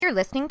You're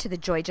listening to the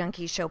Joy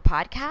Junkie Show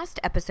podcast,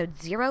 episode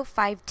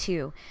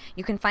 052.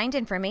 You can find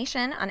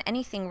information on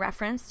anything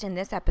referenced in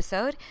this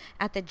episode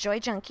at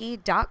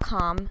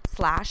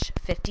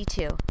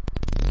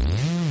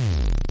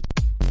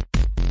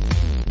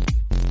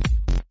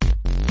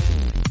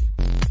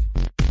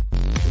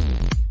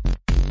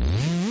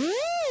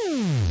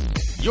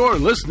You're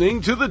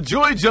listening to the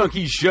Joy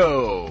Junkie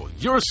Show,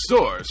 your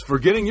source for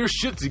getting your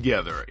shit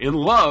together in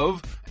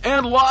love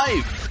and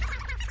life.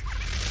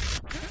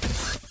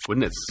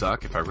 Wouldn't it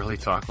suck if I really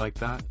talked like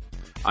that?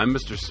 I'm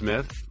Mr.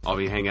 Smith. I'll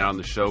be hanging out on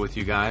the show with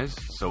you guys.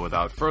 So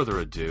without further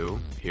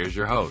ado, here's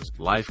your host,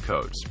 life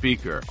coach,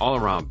 speaker,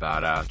 all-around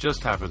badass,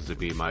 just happens to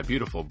be my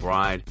beautiful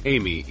bride,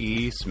 Amy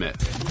E. Smith.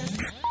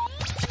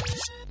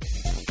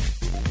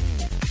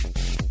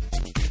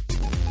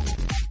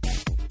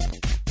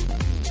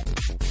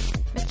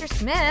 Mr.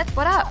 Smith,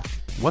 what up?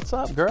 What's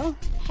up, girl?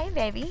 Hey,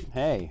 baby.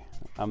 Hey,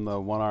 I'm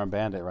the one-armed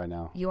bandit right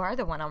now. You are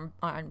the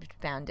one-armed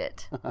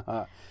bandit.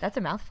 That's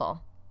a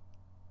mouthful.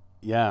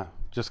 Yeah,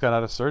 just got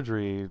out of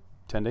surgery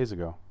 10 days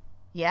ago.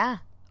 Yeah.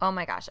 Oh,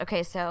 my gosh.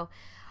 Okay, so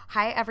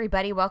hi,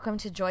 everybody. Welcome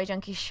to Joy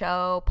Junkie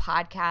Show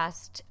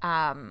podcast.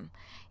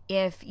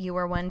 If you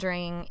were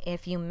wondering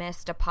if you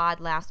missed a pod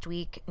last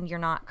week, you're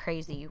not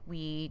crazy.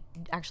 We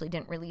actually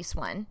didn't release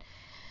one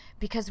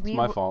because It's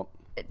my fault.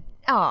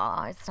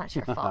 Oh, it's not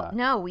your fault.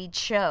 No, we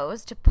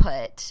chose to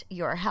put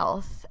your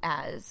health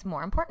as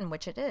more important,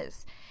 which it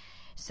is.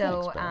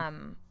 So,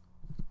 Thanks,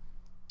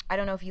 I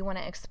don't know if you want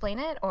to explain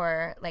it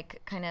or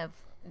like kind of,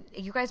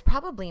 you guys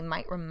probably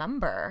might.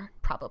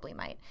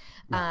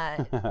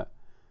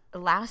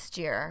 Last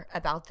year,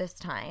 about this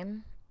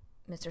time,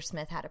 Mr.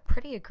 Smith had a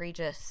pretty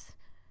egregious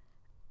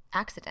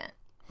accident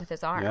with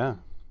his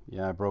arm.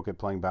 Yeah, I broke it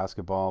playing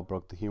basketball,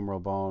 broke the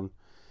humeral bone,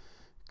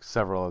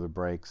 several other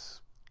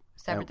breaks.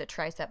 Severed the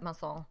tricep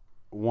muscle.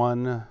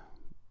 One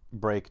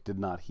break did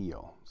not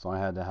heal, so I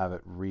had to have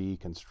it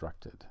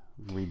reconstructed,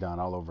 redone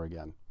all over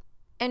again.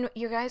 And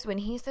you guys, when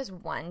he says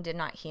one did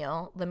not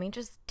heal, let me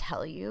just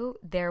tell you,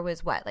 there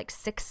was like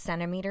 6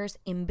 centimeters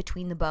in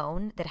between the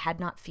bone that had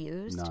not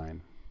fused?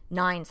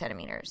 9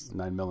 centimeters.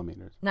 9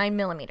 millimeters. 9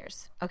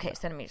 millimeters. Okay,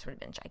 centimeters would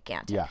have been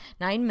gigantic. Yeah.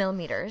 9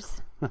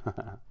 millimeters.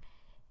 The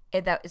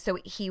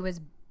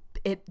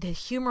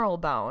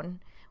humeral bone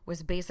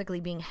was basically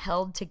being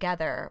held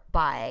together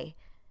by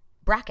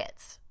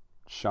brackets.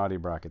 Shoddy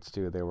brackets,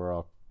 too. They were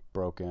all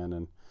broken,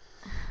 and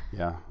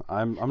yeah.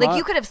 I'm like, not...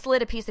 you could have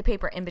slid a piece of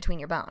paper in between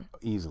your bone.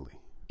 Easily.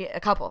 A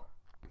couple.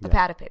 A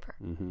pad of paper.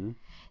 Mm-hmm.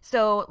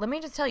 So let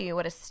me just tell you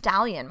what a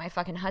stallion my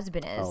fucking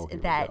husband is.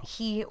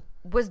 He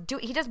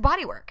does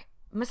body work,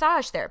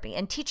 massage therapy,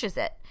 and teaches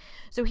it.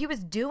 So he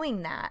was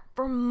doing that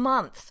for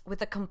months with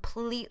a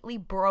completely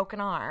broken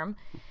arm.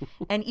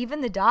 And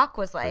even the doc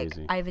was like,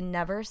 Crazy. I've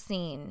never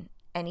seen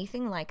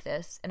anything like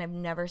this, and I've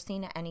never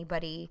seen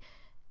anybody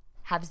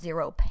have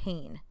zero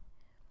pain.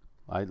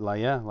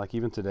 Like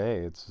even today,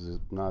 it's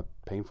not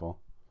painful.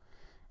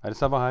 I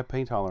just have a high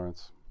pain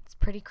tolerance. It's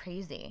pretty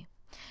crazy.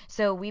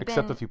 So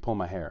Except if you pull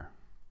my hair.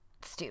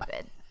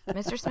 Stupid.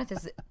 Mr. Smith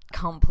is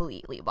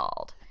completely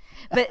bald.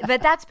 But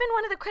that's been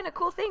one of the kind of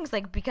cool things.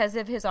 Like, because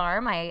of his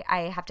arm,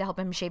 I have to help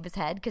him shave his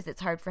head because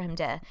it's hard for him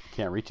to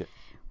Can't reach it,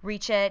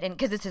 and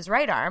because it's his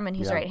right arm and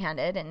he's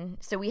right-handed, and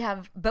so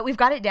we've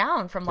got it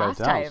down from last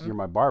time. So you're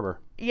my barber.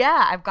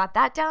 Yeah, I've got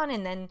that down,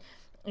 and then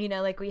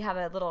like we have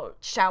a little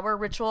shower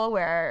ritual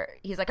where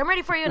he's like, I'm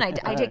ready for you, and I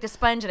take the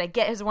sponge and I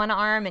get his one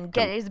arm and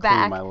get his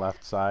back. Clean my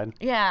left side.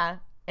 Yeah,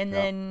 and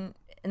then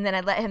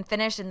I let him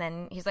finish, and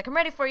then he's like, I'm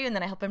ready for you, and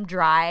then I help him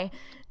dry.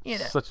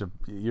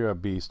 You're a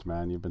beast,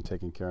 man. You've been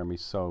taking care of me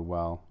so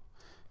well.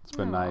 It's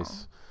been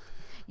nice.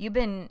 You've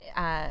been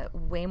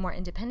way more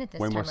independent this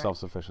time. Way more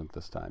self-sufficient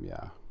this time,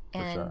 yeah.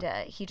 And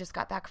sure. He just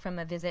got back from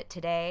a visit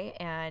today,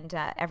 and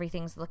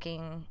everything's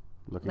looking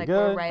like good.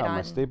 We're right Had on.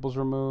 my staples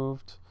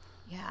removed.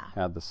 Yeah.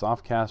 Had the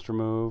soft cast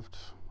removed.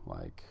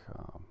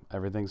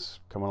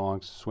 Everything's coming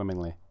along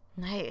swimmingly.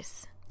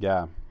 Nice.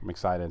 Yeah, I'm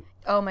excited.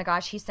 Oh my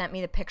gosh, he sent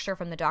me the picture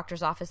from the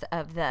doctor's office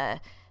of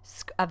the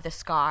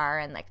scar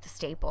and like the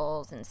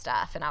staples and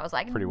stuff, and I was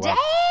like, Pretty well.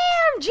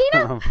 Damn,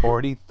 Gina.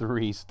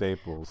 43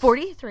 staples.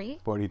 43?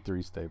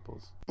 43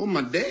 staples. Oh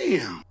my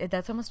damn.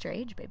 That's almost your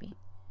age, baby.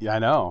 Yeah, I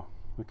know.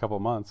 A couple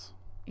of months.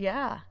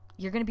 Yeah.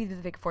 You're going to be the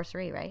big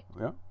 4'3", right?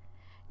 Yeah.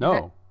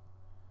 No.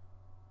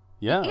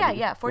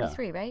 Yeah,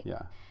 43, right?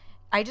 Yeah.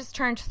 I just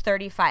turned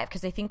 35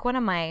 because I think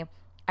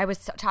I was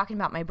talking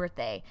about my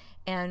birthday,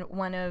 and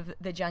one of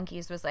the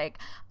junkies was like,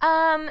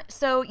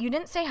 so you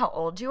didn't say how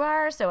old you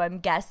are, so I'm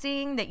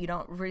guessing that you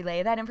don't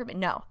relay that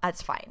information. No,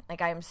 that's fine.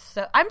 Like, I'm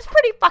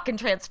pretty fucking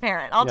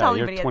transparent. I'll tell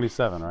anybody. You're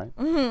 27, right?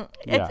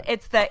 Mm-hmm.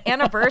 It's the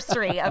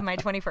anniversary of my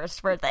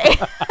 21st birthday.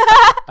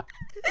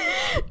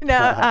 No,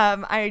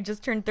 I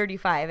just turned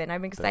 35, and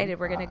I'm excited.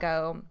 We're going to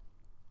go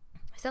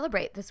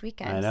celebrate this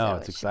weekend. I know, so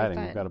it's exciting.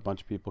 We've got a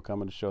bunch of people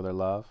coming to show their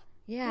love.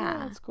 Yeah.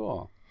 That's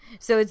cool.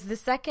 So it's the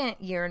second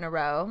year in a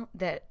row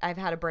that I've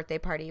had a birthday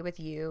party with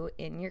you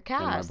in your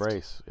cast. In my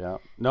brace, yeah.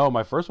 No,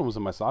 my first one was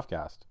in my soft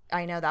cast.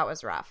 I know, that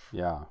was rough.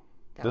 Yeah.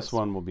 This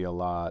one will be a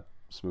lot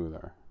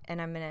smoother.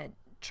 and I'm going to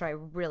try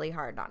really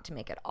hard not to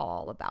make it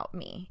all about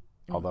me.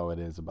 Although it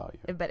is about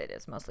you. But it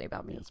is mostly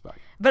about me. It's about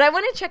you. But I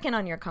want to check in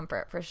on your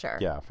comfort for sure.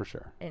 Yeah, for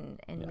sure. And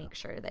make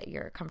sure that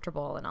you're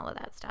comfortable and all of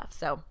that stuff.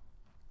 So,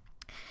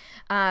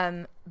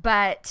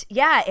 but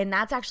yeah, and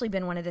that's actually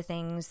been one of the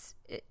things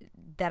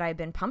that I've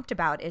been pumped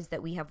about is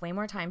that we have way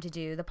more time to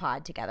do the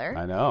pod together.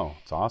 I know.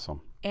 It's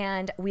awesome.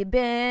 And we've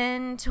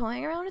been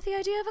toying around with the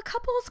idea of a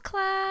couples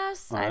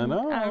class. I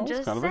know. I'm It's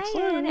just kind of saying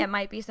exciting. it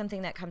might be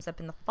something that comes up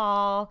in the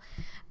fall.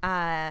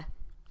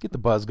 Get the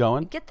buzz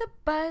going. Get the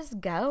buzz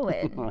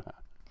going.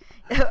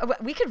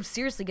 We could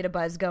seriously get a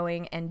buzz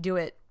going and do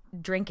it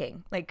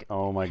drinking. Like,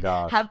 Oh my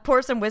gosh.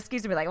 pour some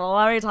whiskeys and be like, well,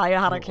 let me tell you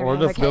how to We're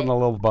communicate. just getting a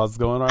little buzz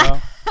going right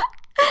now.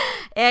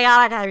 You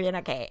gotta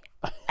communicate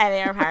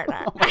with your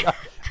partner.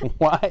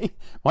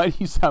 Why do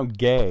you sound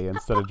gay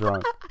instead of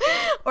drunk?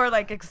 Or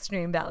like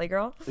extreme Valley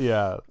Girl.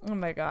 Yeah. Oh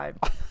my God.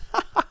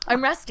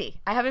 I'm rusty.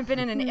 I haven't been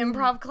in an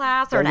improv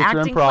class or an Gotta get your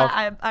acting improv.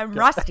 class. I'm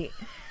rusty.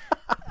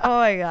 Oh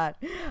my God.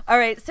 All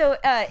right. So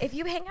if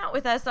you hang out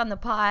with us on the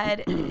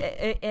pod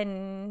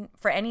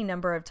for any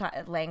number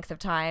of length of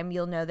time,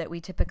 you'll know that we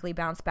typically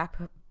bounce back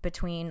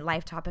between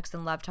life topics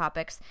and love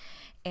topics.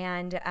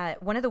 And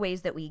one of the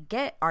ways that we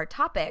get our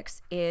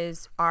topics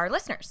is our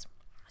listeners.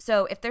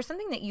 So if there's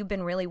something that you've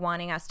been really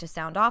wanting us to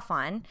sound off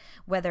on,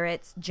 whether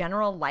it's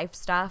general life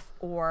stuff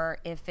or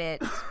if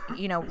it's,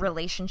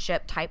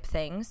 relationship type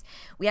things,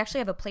 we actually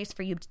have a place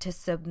for you to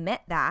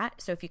submit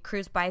that. So if you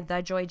cruise by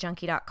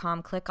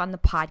thejoyjunkie.com, click on the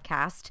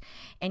podcast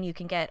and you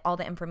can get all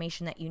the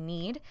information that you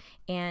need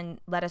and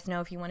let us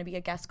know if you want to be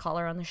a guest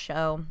caller on the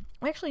show.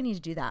 We actually need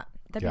to do that.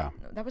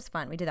 That was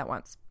fun. We did that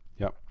once.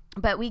 Yep.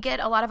 But we get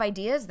a lot of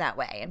ideas that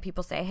way, and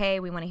people say, hey,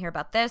 we want to hear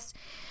about this.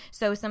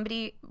 So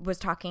somebody was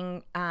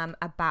talking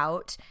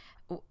about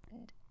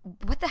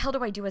what the hell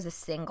do I do as a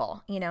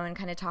single, and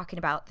kind of talking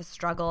about the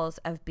struggles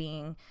of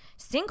being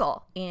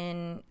single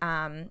in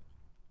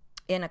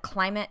a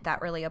climate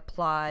that really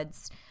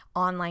applauds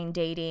online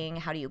dating.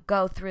 How do you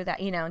go through that?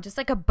 Just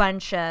like a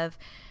bunch of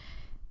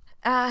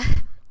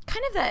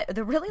kind of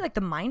the really like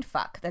the mind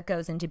fuck that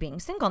goes into being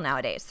single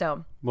nowadays.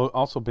 So, well,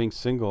 also being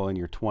single in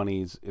your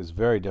 20s is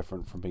very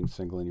different from being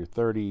single in your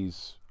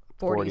 30s,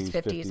 40s,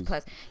 50s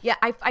plus. Yeah,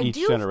 Each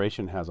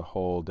generation has a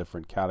whole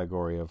different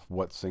category of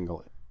what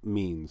single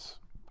means,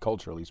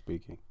 culturally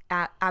speaking.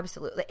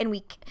 Absolutely. And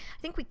I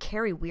think we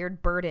carry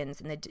weird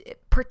burdens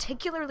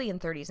particularly in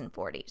 30s and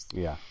 40s.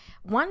 Yeah.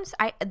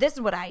 This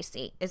is what I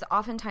see is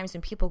oftentimes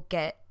when people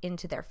get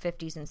into their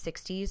 50s and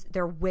 60s,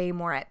 they're way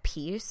more at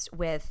peace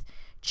with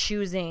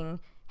choosing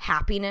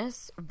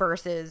happiness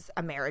versus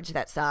a marriage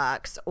that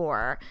sucks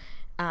or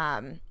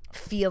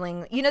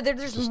feeling,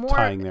 there's just more,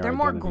 they're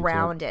more identity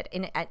grounded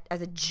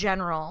as a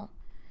general,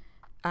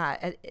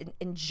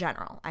 in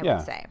general, I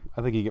would say.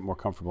 I think you get more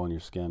comfortable in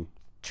your skin.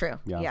 True.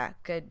 Yeah.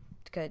 Good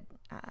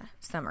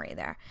summary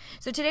there.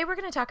 So today we're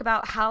going to talk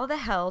about how the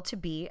hell to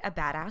be a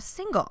badass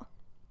single.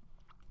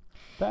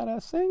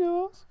 Badass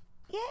singles.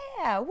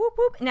 Yeah, whoop,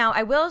 whoop. Now,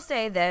 I will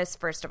say this,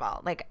 first of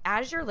all. Like,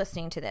 as you're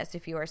listening to this,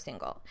 if you are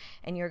single,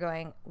 and you're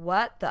going,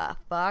 what the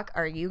fuck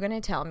are you going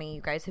to tell me?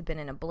 You guys have been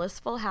in a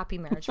blissful, happy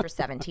marriage for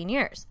 17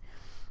 years.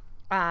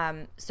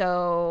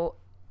 So,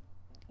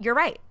 you're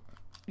right.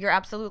 You're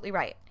absolutely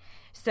right.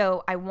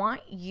 So, I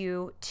want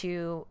you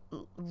to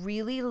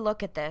really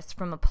look at this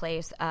from a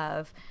place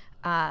of,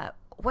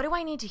 what do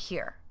I need to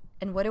hear?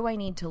 And what do I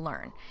need to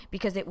learn?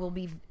 Because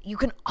you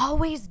can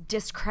always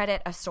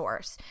discredit a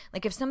source.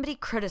 Like if somebody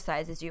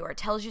criticizes you or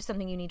tells you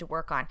something you need to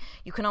work on,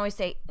 you can always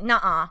say,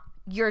 nuh-uh,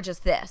 you're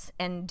just this,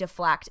 and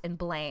deflect and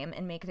blame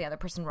and make the other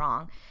person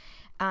wrong,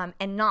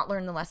 and not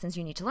learn the lessons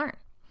you need to learn.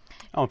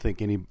 I don't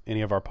think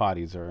any of our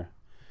potties are...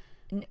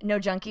 No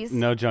junkies?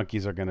 No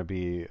junkies are going to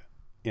be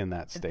in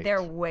that state.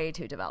 They're way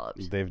too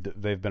developed.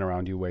 They've been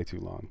around you way too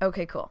long.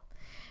 Okay, cool.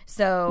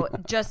 So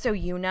just so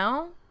you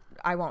know,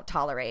 I won't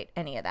tolerate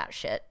any of that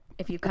shit.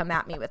 If you come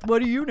at me with, what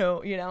do you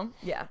know?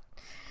 Yeah.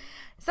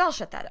 So I'll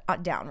shut that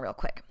down real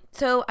quick.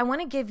 So I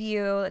want to give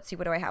you, let's see,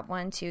 what do I have?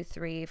 1, 2,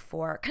 3,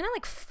 4, kind of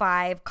like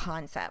 5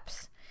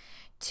 concepts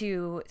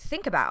to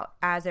think about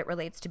as it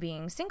relates to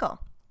being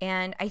single.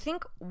 And I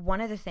think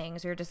one of the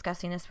things, we were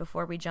discussing this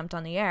before we jumped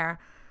on the air,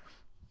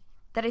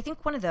 that I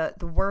think one of the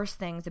worst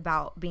things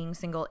about being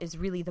single is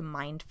really the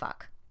mind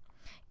fuck.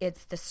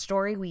 It's the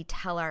story we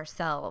tell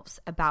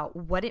ourselves about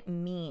what it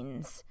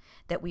means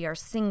that we are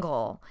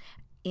single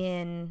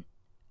in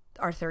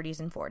our 30s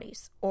and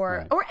 40s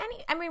or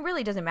any,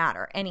 really doesn't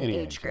matter, any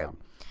age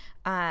group.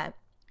 Yeah.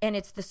 And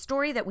it's the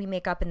story that we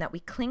make up and that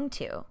we cling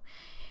to.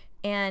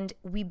 And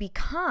we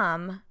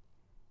become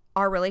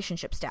our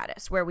relationship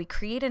status, where we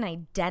create an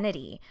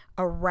identity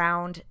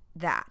around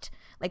that.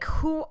 Like,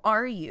 who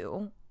are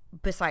you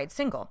besides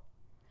single?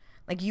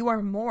 Like, you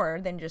are more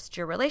than just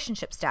your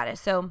relationship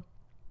status. So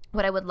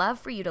what I would love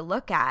for you to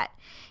look at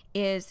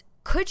is,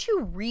 could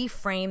you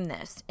reframe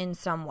this in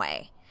some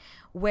way?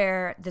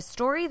 Where the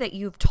story that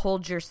you've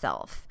told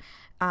yourself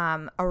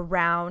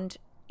around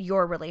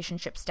your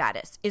relationship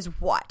status is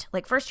what?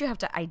 Like, first you have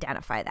to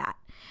identify that.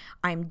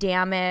 I'm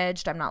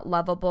damaged. I'm not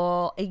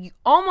lovable.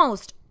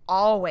 Almost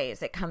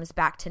always it comes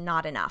back to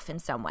not enough in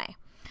some way.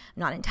 I'm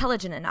not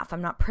intelligent enough.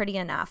 I'm not pretty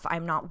enough.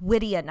 I'm not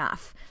witty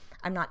enough.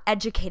 I'm not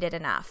educated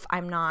enough.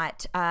 I'm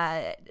not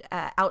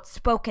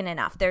outspoken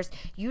enough. There's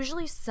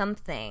usually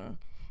something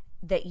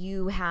that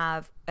you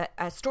have,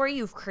 a story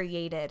you've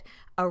created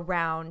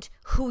around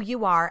who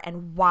you are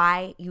and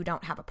why you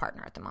don't have a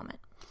partner at the moment.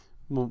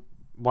 Well,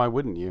 why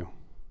wouldn't you?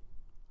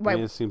 Right. I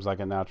mean, it seems like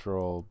a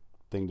natural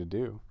thing to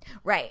do.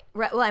 Right.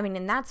 Well, I mean,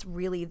 and that's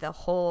really the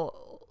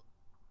whole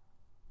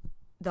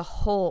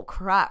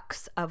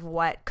crux of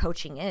what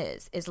coaching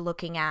is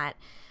looking at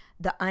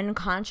the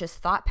unconscious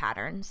thought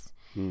patterns,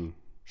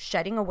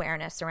 shedding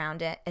awareness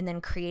around it, and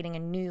then creating a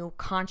new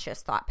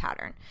conscious thought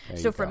pattern.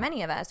 So for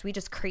many of us, we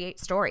just create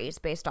stories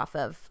based off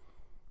of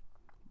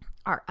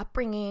our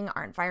upbringing,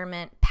 our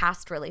environment,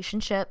 past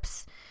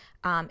relationships,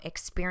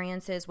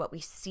 experiences, what we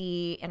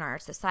see in our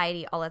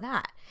society, all of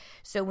that.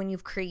 So when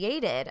you've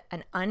created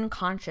an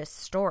unconscious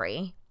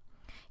story,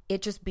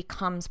 it just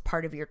becomes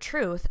part of your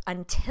truth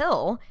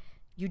until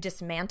you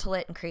dismantle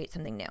it and create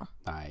something new.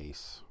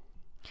 Nice.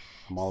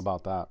 I'm all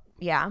about that.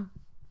 Yeah.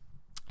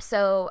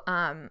 So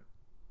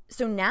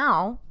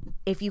now,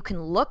 if you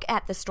can look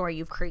at the story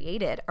you've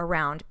created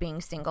around being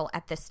single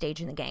at this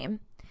stage in the game,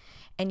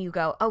 and you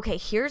go, okay,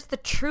 here's the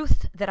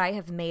truth that I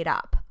have made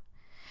up.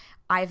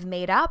 I've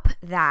made up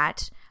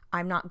that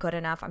I'm not good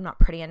enough, I'm not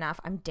pretty enough,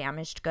 I'm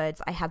damaged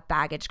goods, I have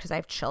baggage because I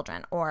have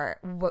children or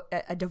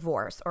a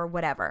divorce or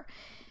whatever.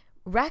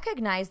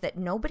 Recognize that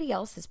nobody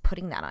else is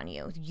putting that on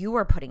you. You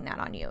are putting that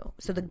on you.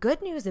 So the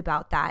good news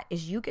about that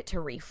is you get to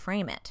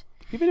reframe it.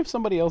 Even if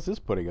somebody else is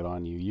putting it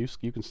on you,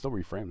 you can still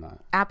reframe that.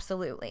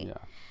 Absolutely.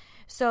 Yeah.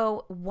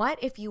 So what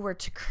if you were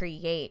to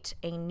create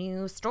a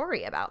new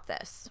story about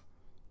this?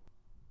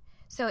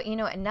 So,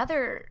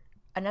 another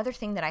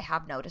thing that I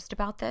have noticed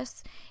about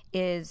this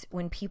is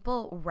when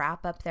people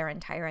wrap up their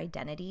entire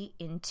identity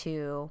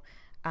into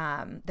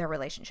their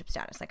relationship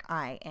status, like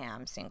I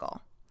am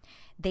single,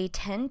 they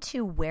tend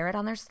to wear it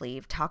on their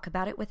sleeve, talk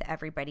about it with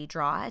everybody,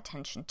 draw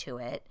attention to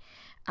it.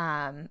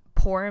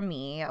 Poor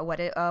me.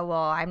 Well,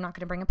 I'm not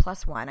going to bring a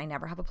 +1. I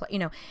never have a plus,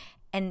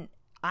 and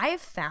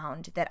I've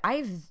found that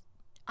I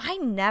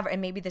never,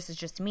 and maybe this is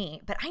just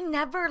me, but I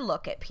never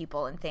look at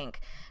people and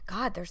think,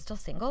 God, they're still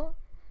single.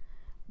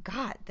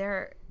 God,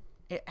 they're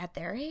at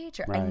their age.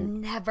 Or Right. I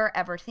never,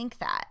 ever think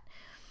that.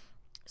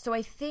 So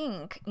I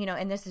think,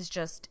 and this is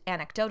just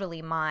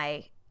anecdotally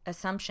my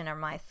assumption or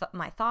my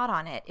thought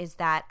on it is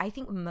that I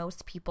think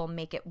most people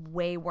make it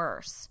way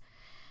worse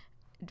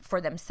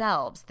for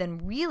themselves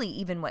than really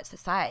even what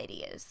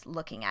society is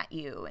looking at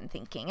you and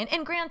thinking.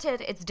 And granted,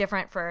 it's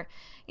different for,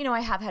 I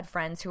have had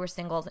friends who are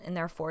singles in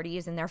their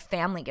 40s and their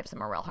family gives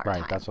them a real hard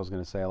time. Right, that's what I was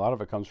going to say. A lot of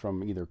it comes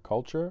from either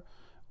culture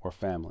or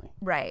family.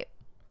 Right.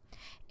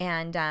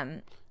 And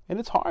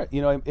it's hard.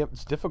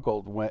 It's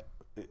difficult,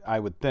 I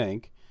would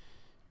think,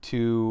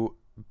 to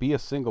be a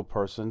single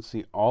person,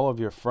 see all of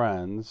your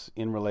friends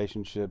in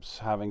relationships,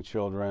 having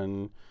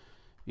children,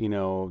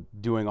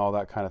 doing all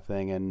that kind of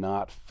thing, and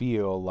not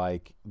feel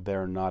like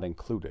they're not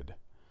included.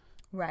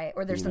 Right.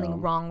 Or there's something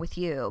wrong with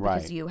you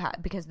because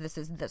Right. because this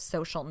is the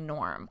social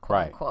norm,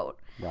 quote unquote.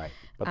 Right.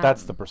 But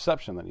that's the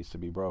perception that needs to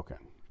be broken.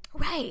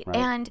 Right. Right.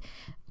 And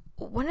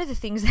one of the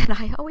things that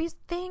I always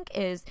think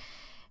is,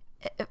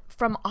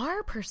 from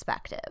our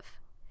perspective,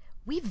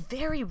 we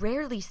very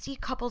rarely see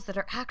couples that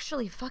are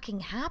actually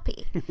fucking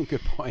happy.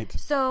 Good point.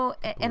 So,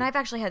 and I've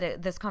actually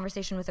had this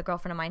conversation with a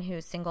girlfriend of mine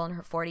who's single in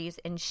her 40s,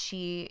 and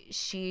she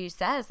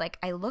says, like,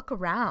 I look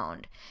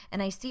around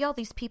and I see all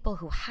these people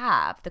who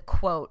have the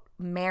quote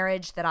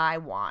marriage that I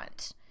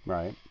want,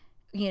 Right.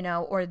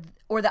 or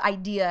the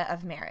idea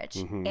of marriage,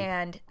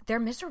 and they're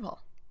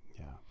miserable.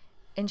 Yeah.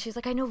 And she's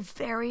like, I know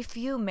very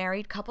few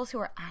married couples who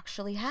are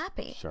actually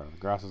happy. Sure. The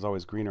grass is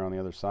always greener on the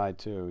other side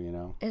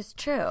too, It's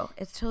true.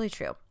 It's totally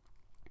true.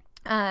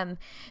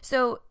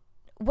 So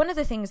one of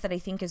the things that I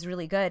think is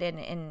really good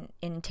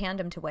in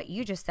tandem to what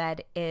you just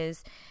said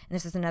is, and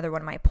this is another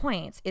one of my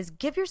points, is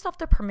give yourself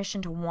the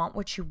permission to want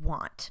what you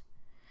want,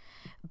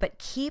 but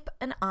keep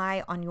an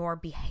eye on your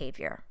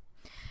behavior.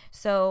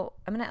 So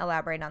I'm going to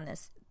elaborate on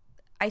this.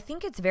 I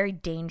think it's very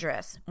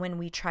dangerous when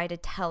we try to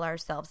tell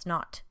ourselves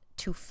not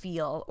to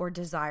feel or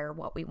desire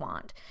what we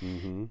want.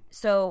 Mm-hmm.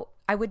 So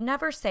I would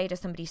never say to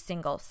somebody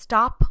single,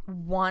 stop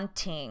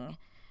wanting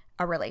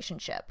a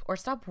relationship or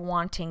stop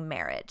wanting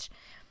marriage.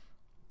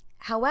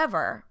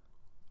 However,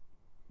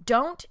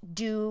 don't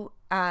do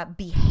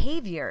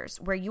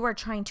behaviors where you are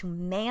trying to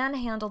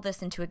manhandle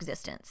this into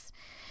existence.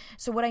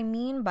 So what I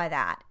mean by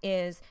that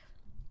is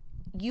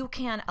you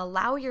can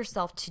allow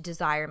yourself to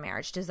desire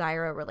marriage,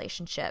 desire a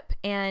relationship,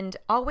 and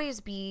always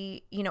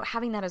be,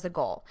 having that as a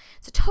goal.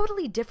 It's a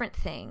totally different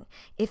thing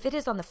if it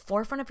is on the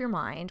forefront of your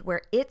mind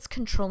where it's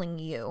controlling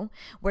you,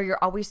 where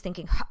you're always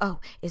thinking, oh,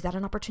 is that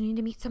an opportunity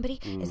to meet somebody?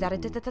 Is that a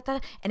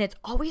da-da-da-da? And it's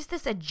always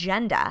this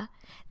agenda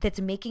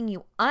that's making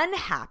you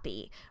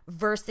unhappy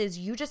versus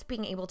you just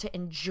being able to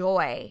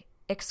enjoy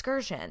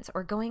excursions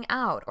or going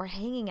out or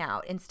hanging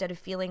out instead of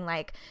feeling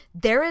like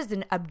there is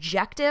an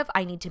objective.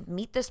 I need to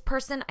meet this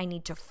person. I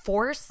need to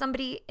force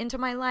somebody into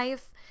my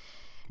life.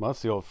 Well,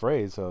 that's the old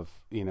phrase of,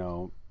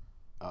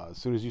 as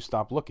soon as you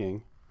stop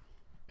looking,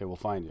 it will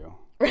find you.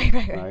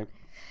 Right.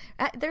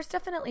 There's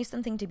definitely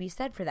something to be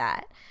said for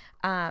that.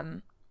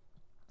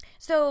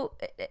 So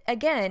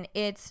again,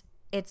 it's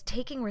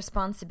taking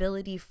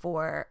responsibility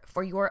for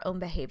your own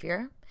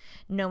behavior,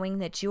 knowing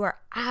that you are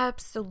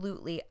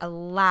absolutely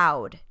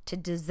allowed to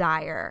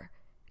desire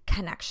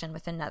connection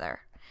with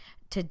another,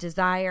 to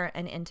desire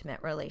an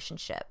intimate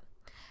relationship.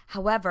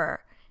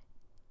 However,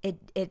 it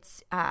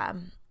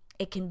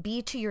can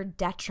be to your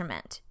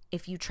detriment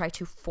if you try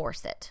to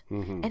force it.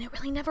 Mm-hmm. And it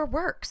really never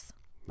works.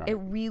 Right. It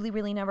really,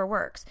 really never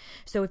works.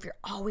 So if you're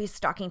always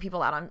stalking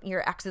people out on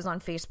your exes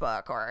on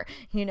Facebook, or,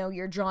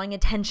 you're drawing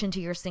attention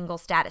to your single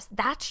status,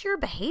 that's your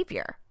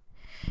behavior.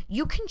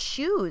 You can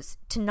choose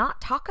to not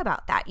talk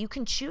about that. You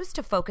can choose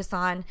to focus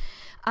on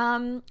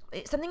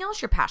something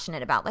else you're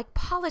passionate about, like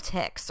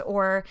politics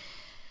or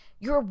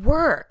your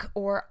work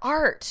or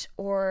art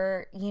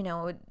or,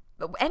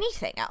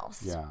 anything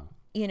else. Yeah.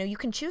 You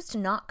can choose to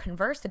not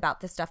converse about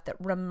the stuff that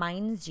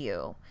reminds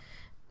you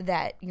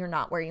that you're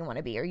not where you want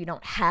to be, or you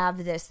don't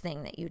have this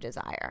thing that you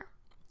desire.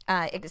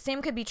 The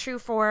same could be true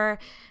for,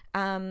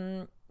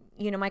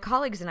 my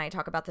colleagues and I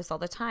talk about this all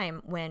the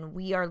time when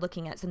we are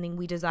looking at something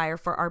we desire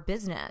for our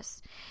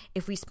business.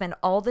 If we spend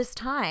all this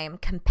time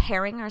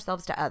comparing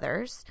ourselves to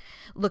others,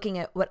 looking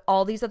at what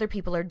all these other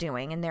people are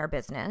doing in their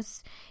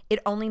business, it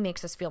only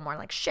makes us feel more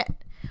like shit.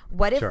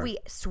 What if we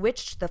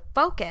switched the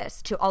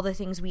focus to all the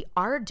things we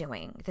are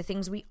doing, the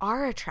things we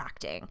are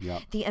attracting,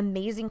 the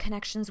amazing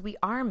connections we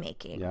are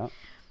making? Yeah.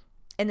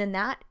 And then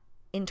that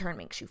in turn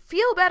makes you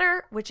feel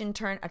better, which in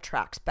turn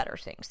attracts better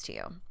things to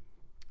you.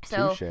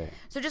 So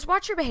just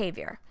watch your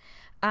behavior.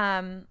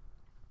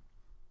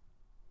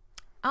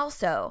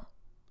 Also,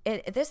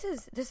 this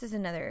is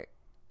another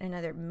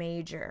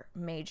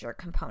major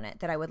component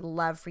that I would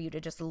love for you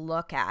to just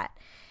look at.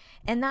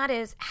 And that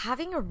is,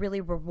 having a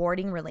really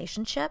rewarding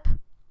relationship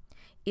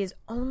is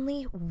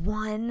only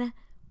one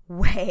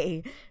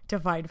way to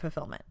find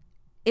fulfillment.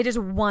 It is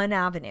one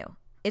avenue.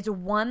 It's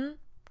one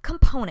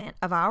component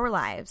of our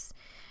lives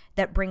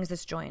that brings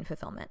us joy and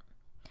fulfillment.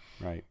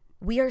 Right.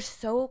 We are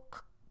so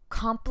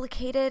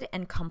complicated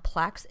and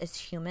complex as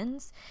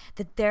humans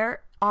that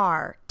there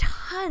are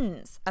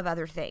tons of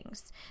other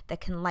things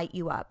that can light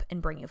you up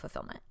and bring you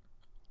fulfillment.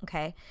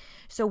 Okay?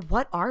 So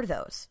what are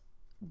those?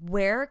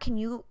 Where can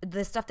you,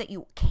 the stuff that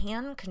you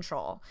can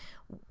control,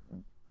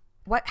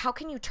 how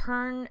can you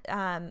turn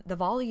the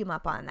volume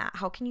up on that?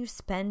 How can you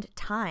spend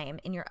time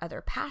in your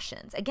other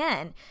passions?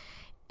 Again,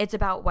 it's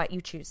about what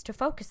you choose to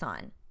focus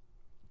on.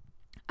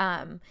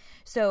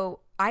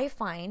 So I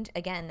find,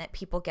 again, that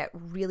people get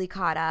really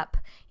caught up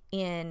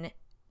in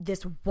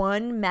this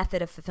one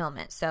method of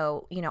fulfillment.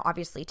 So,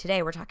 obviously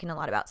today we're talking a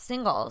lot about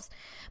singles,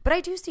 but I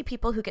do see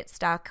people who get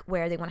stuck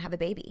where they want to have a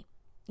baby,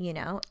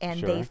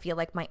 and they feel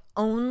like my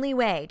only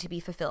way to be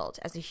fulfilled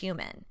as a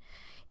human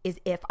is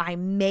if I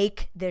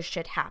make this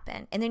shit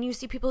happen. And then you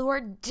see people who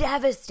are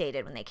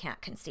devastated when they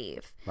can't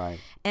conceive. Right.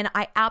 And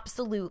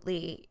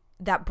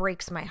that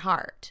breaks my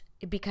heart,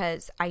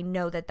 because I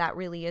know that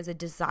really is a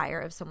desire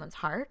of someone's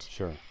heart.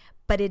 Sure.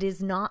 But it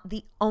is not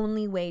the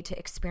only way to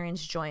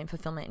experience joy and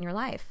fulfillment in your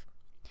life,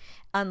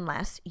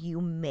 unless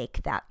you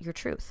make that your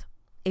truth.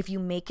 If you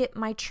make it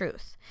my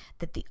truth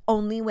that the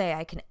only way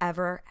I can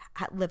ever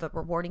live a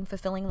rewarding,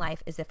 fulfilling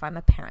life is if I'm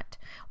a parent,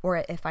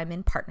 or if I'm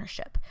in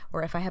partnership,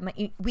 or if I have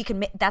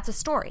that's a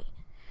story.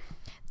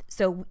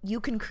 So you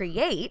can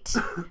create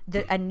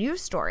a new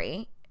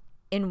story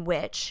in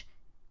which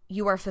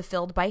you are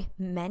fulfilled by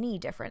many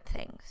different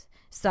things.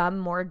 Some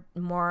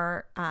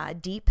more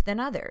deep than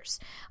others.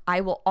 I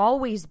will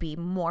always be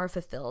more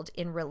fulfilled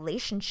in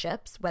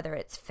relationships, whether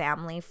it's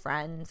family,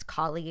 friends,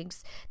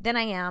 colleagues, than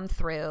I am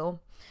through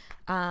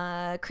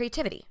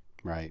creativity.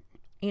 Right.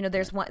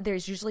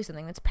 There's usually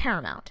something that's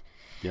paramount.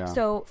 Yeah.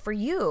 So for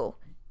you,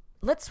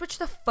 let's switch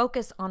the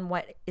focus on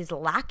what is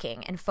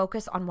lacking and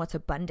focus on what's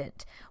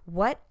abundant.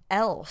 What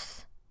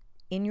else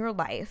in your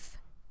life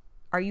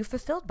are you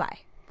fulfilled by?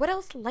 What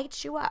else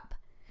lights you up?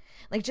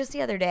 Like just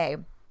the other day,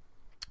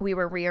 we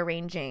were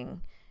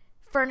rearranging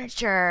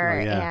furniture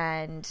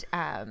and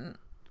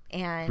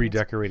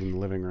redecorating the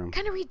living room.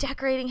 Kind of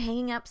redecorating,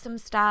 hanging up some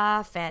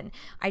stuff. And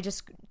I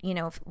just,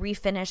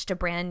 refinished a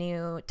brand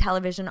new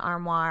television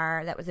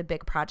armoire. That was a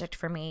big project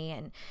for me.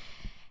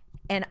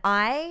 And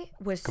I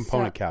was...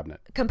 Component cabinet.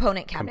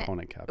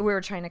 We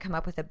were trying to come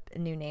up with a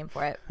new name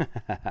for it.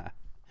 The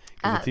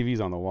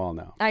TV's on the wall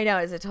now. I know.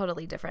 It's a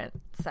totally different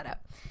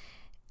setup.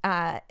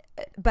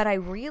 But I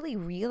really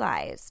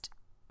realized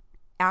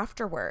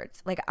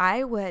afterwards, like,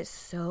 I was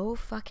so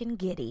fucking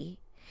giddy,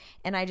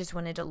 and I just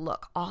wanted to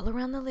look all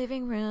around the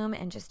living room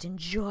and just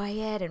enjoy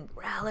it and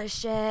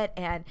relish it.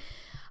 And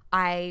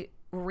I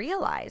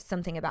realized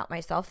something about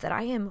myself, that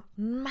I am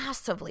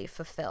massively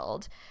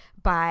fulfilled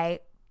by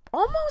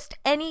almost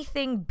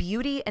anything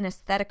beauty and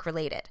aesthetic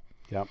related.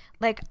 Yep.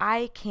 Like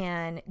I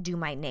can do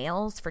my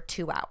nails for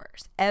 2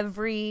 hours.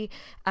 Every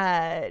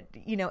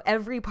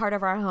part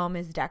of our home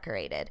is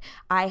decorated.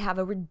 I have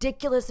a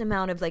ridiculous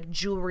amount of like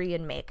jewelry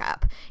and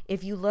makeup.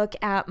 If you look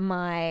at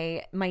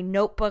my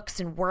notebooks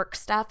and work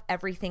stuff,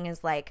 everything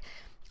is like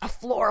a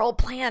floral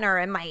planner,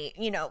 and my,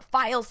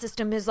 file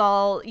system is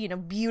all,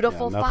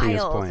 beautiful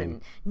files,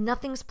 and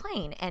nothing's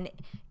plain. And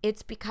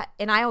it's because,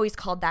 and I always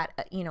called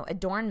that,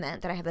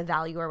 adornment, that I have a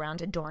value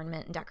around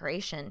adornment and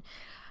decoration.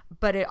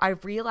 But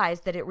I've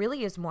realized that it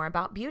really is more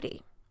about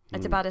beauty.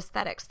 It's about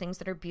aesthetics, things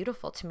that are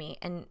beautiful to me.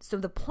 And so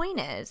the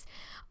point is,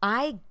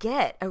 I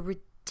get a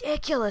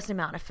ridiculous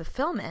amount of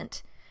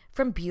fulfillment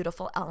from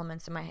beautiful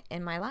elements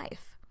in my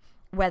life.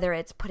 Whether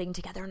it's putting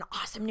together an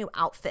awesome new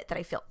outfit that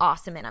I feel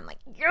awesome in. I'm like,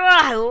 yeah,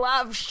 I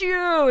love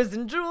shoes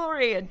and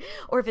jewelry.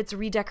 Or if it's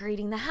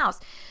redecorating the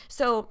house.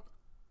 So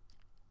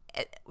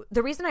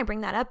the reason I bring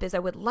that up is I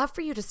would love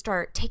for you to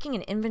start taking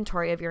an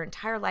inventory of your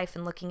entire life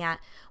and looking at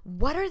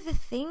what are the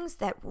things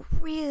that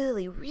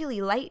really,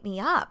 really light me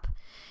up,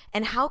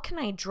 and how can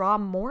I draw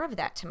more of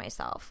that to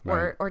myself,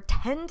 right, or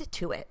tend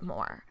to it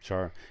more.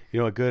 Sure.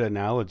 A good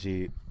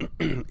analogy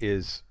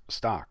is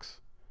stocks.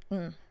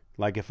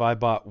 Like if I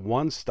bought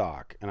one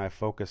stock and I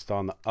focused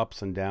on the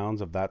ups and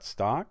downs of that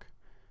stock,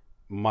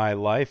 my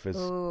life is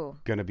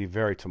going to be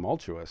very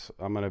tumultuous.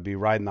 I'm going to be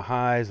riding the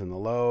highs and the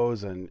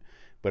lows,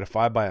 but if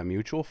I buy a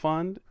mutual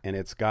fund and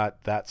it's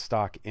got that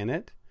stock in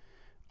it,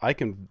 I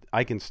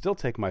can still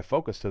take my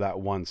focus to that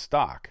one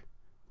stock,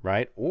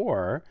 right?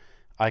 Or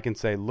I can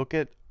say, look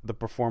at the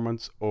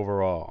performance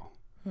overall.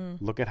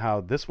 Look at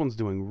how this one's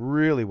doing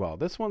really well.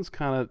 This one's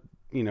kind of,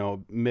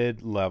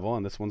 mid-level,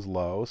 and this one's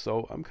low.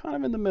 So I'm kind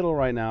of in the middle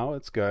right now.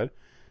 It's good.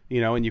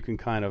 And you can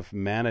kind of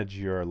manage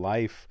your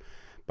life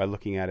by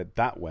looking at it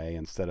that way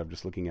instead of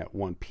just looking at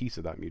one piece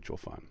of that mutual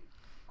fund.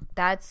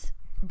 That's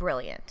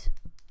brilliant.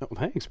 Oh,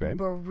 thanks, babe.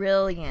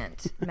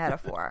 Brilliant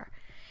metaphor.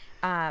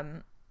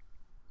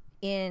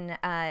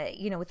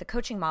 With the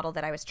coaching model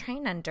that I was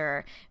trained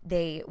under,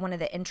 one of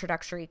the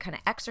introductory kind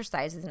of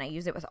exercises, and I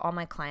use it with all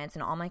my clients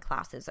in all my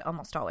classes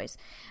almost always,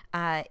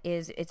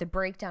 is it's a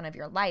breakdown of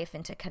your life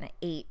into kind of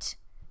 8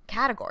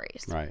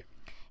 categories. Right.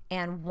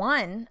 And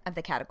one of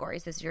the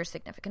categories is your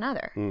significant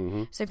other.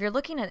 Mm-hmm. So if you're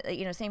looking at,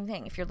 same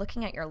thing, if you're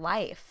looking at your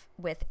life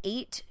with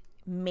 8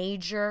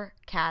 major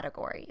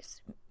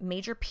categories,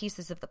 major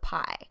pieces of the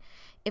pie,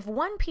 if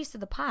one piece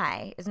of the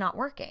pie is not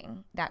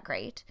working that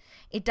great,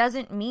 it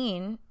doesn't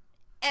mean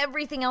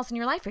everything else in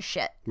your life is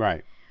shit.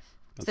 Right.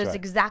 So it's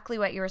exactly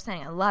what you were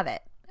saying. I love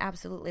it.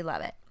 Absolutely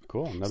love it.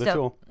 Cool. Another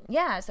tool.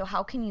 Yeah. So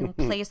how can you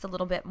place a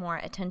little bit more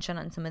attention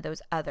on some of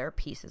those other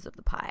pieces of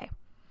the pie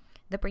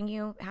that bring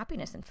you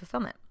happiness and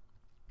fulfillment?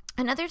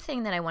 Another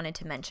thing that I wanted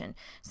to mention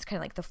is kind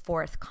of like the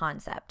 4th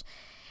concept.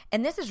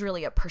 And this is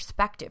really a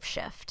perspective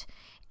shift.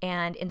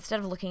 And instead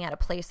of looking at a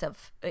place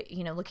of,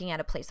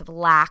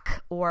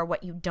 lack or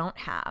what you don't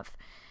have,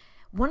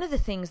 one of the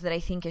things that I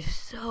think is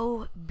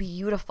so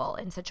beautiful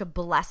and such a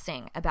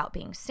blessing about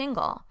being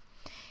single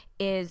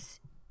is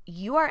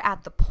you are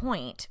at the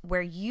point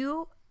where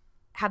you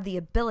have the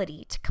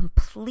ability to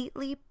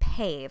completely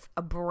pave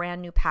a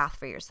brand new path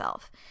for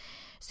yourself.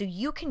 So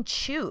you can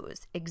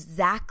choose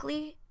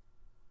exactly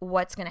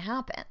what's going to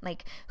happen,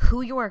 like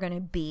who you are going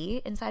to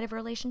be inside of a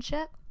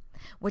relationship,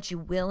 what you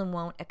will and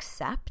won't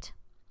accept,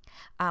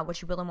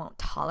 what you will and won't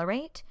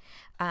tolerate,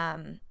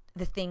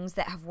 the things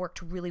that have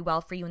worked really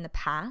well for you in the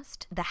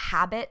past, the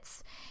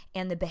habits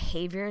and the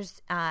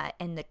behaviors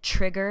and the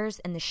triggers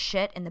and the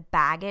shit and the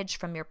baggage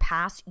from your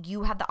past.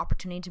 You have the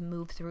opportunity to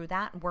move through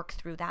that, work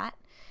through that,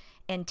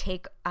 and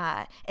take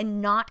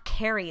and not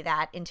carry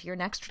that into your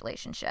next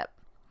relationship.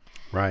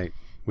 Right,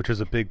 which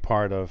is a big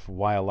part of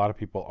why a lot of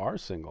people are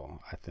single,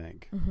 I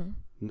think.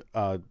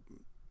 Mm-hmm.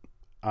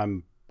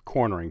 I'm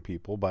cornering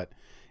people, but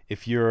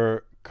if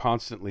you're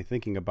constantly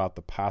thinking about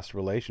the past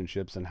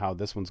relationships and how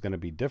this one's going to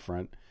be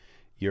different,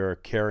 you're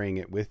carrying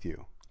it with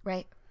you.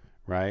 Right.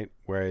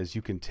 Whereas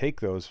you can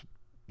take those,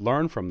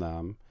 learn from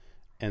them,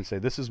 and say,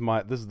 this is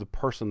the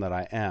person that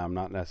I am,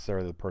 not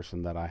necessarily the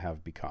person that I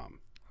have become.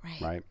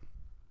 Right.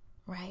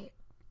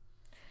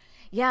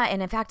 Yeah.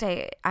 And in fact,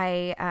 I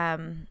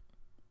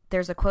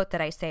there's a quote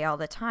that I say all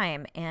the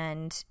time,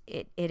 and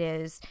it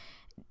is,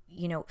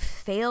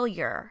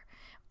 failure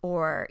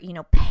or,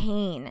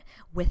 pain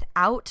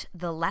without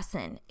the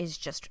lesson is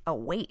just a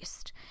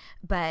waste.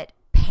 But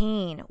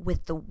pain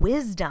with the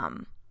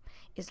wisdom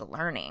is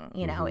learning.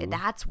 Mm-hmm.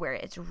 That's where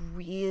it's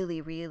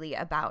really, really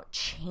about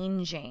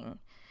changing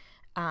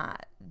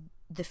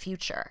the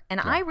future.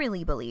 And I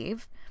really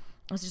believe,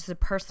 it's just a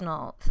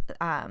personal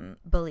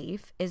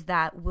belief, is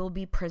that we'll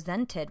be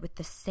presented with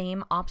the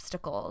same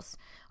obstacles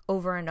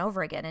over and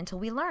over again until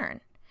we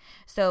learn.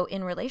 So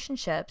in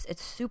relationships,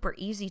 it's super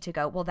easy to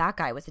go, well, that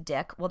guy was a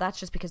dick. Well, that's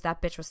just because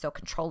that bitch was so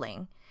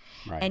controlling.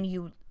 Right. And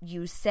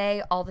you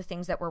say all the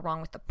things that were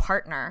wrong with the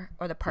partner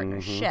or the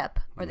partnership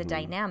or the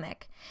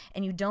dynamic,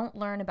 and you don't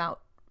learn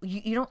about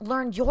you don't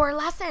learn your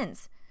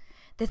lessons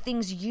the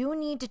things you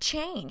need to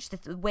change,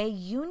 the way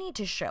you need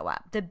to show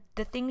up,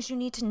 the things you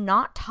need to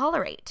not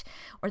tolerate,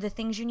 or the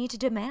things you need to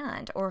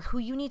demand, or who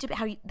you need to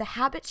be, the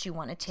habits you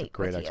want to take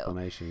with you. Great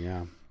explanation,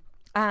 yeah.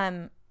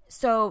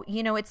 So,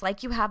 it's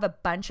like you have a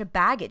bunch of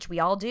baggage. We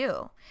all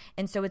do.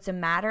 And so it's a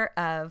matter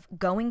of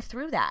going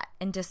through that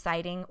and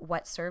deciding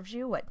what serves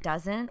you, what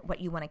doesn't, what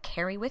you want to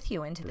carry with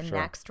you into the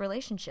next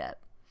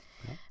relationship.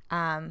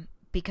 Yeah.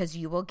 Because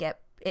you will get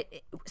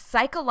it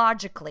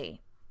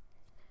psychologically.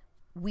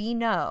 We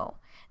know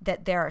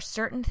that there are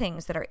certain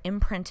things that are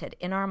imprinted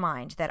in our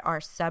mind that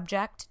are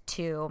subject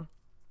to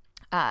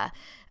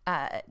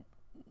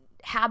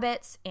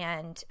habits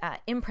and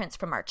imprints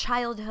from our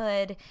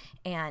childhood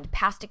and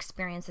past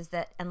experiences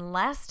that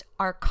unless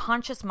our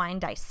conscious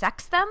mind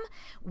dissects them,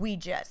 we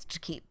just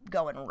keep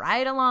going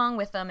right along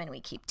with them and we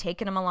keep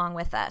taking them along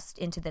with us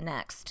into the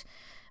next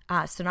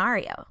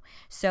scenario.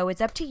 So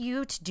it's up to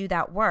you to do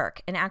that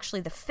work. And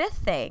actually the fifth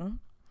thing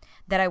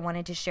that I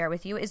wanted to share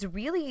with you is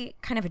really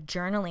kind of a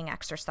journaling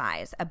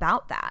exercise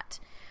about that.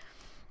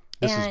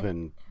 This has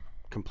been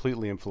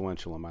completely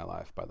influential in my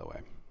life, by the way.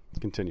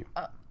 Continue.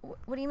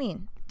 What do you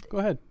mean? Go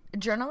ahead.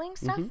 Journaling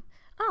stuff? Mm-hmm.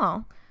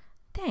 Oh,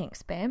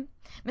 thanks, babe.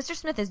 Mr.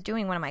 Smith is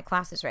doing one of my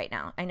classes right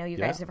now. I know you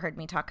guys have heard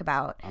me talk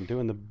about. I'm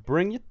doing the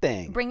Bring Your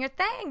Thing. Bring Your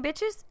Thing,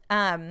 bitches.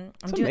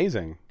 It's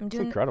amazing. It's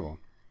incredible.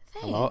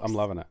 I'm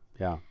loving it.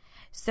 Yeah.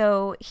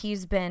 So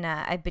he's been,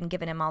 I've been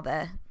giving him all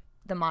the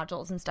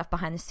modules and stuff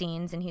behind the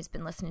scenes, and he's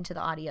been listening to the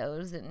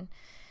audios, and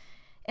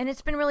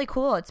it's been really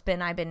cool.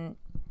 I've been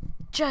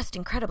just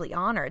incredibly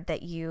honored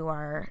that you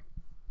are,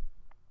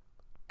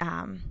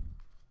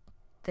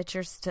 that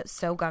you're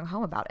so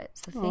gung-ho about it.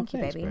 So thanks,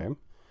 you, baby. Babe.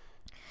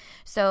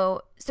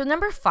 So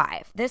number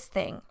 5, this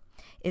thing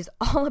is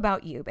all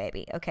about you,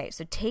 baby. Okay,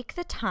 so take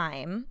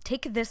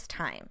this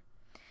time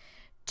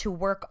to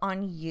work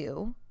on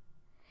you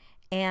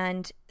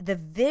and the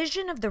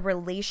vision of the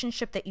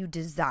relationship that you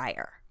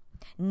desire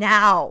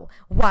now,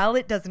 while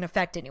it doesn't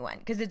affect anyone.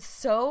 Because it's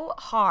so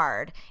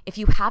hard if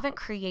you haven't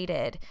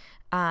created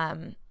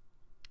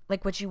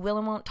like what you will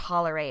and won't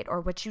tolerate, or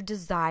what you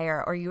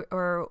desire,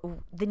 or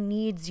the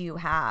needs you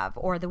have,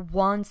 or the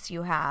wants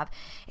you have.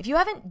 If you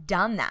haven't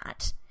done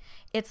that,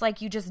 it's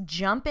like you just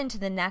jump into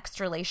the next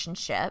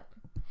relationship,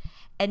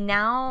 and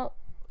now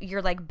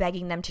you're like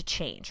begging them to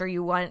change, or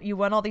you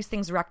want all these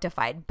things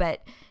rectified.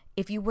 But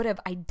if you would have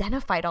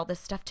identified all this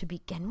stuff to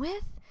begin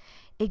with,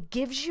 it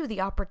gives you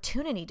the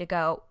opportunity to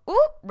go,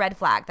 ooh, red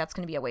flag, that's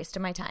going to be a waste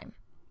of my time.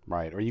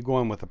 Right. Or you go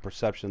in with a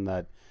perception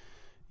that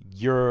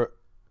you're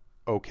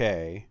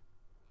okay,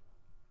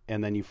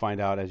 and then you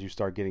find out as you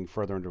start getting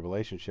further into a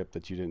relationship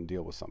that you didn't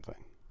deal with something.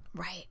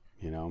 Right.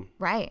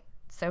 Right.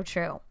 So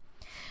true.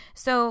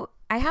 So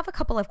I have a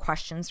couple of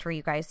questions for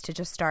you guys to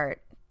just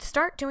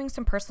start doing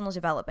some personal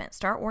development.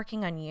 Start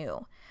working on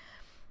you.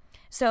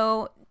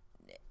 So,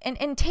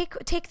 and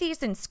take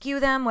these and skew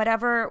them,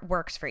 whatever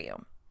works for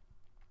you.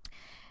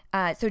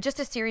 So just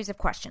a series of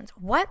questions.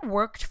 What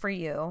worked for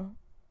you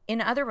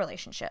in other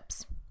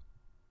relationships?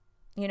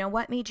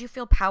 What made you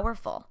feel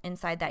powerful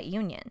inside that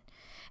union?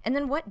 And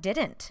then what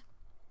didn't?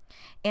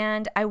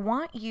 And I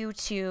want you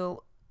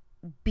to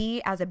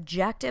be as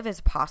objective as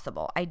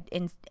possible.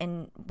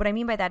 And what I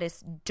mean by that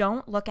is,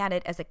 don't look at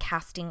it as a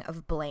casting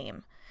of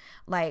blame.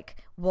 Like,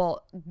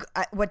 well,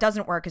 what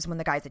doesn't work is when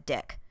the guy's a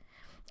dick.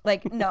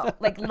 Like, no,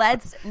 like,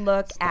 let's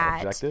look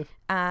at,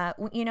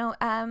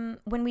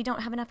 when we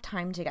don't have enough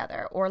time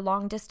together, or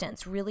long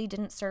distance really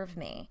didn't serve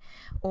me,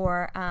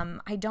 or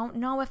I don't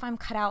know if I'm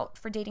cut out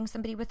for dating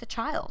somebody with a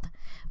child,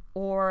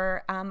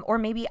 or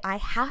maybe I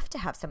have to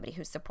have somebody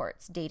who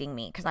supports dating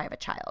me because I have a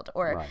child,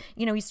 or, right.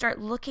 You start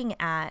looking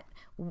at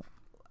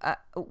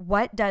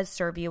what does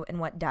serve you and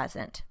what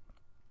doesn't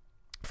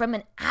from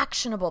an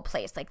actionable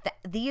place. Like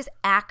these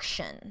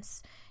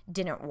actions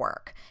didn't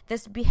work.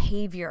 This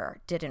behavior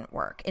didn't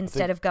work.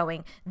 Instead of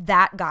going,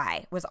 that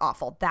guy was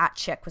awful, that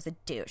chick was a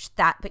douche,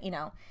 Right.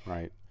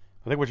 I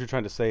think what you're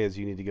trying to say is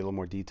you need to get a little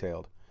more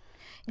detailed.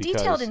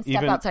 Detailed and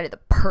step outside of the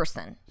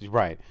person.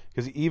 Right.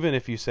 Because even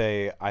if you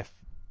say,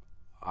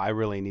 I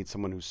really need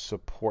someone who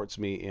supports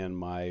me in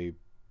my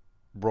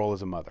role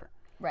as a mother.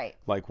 Right.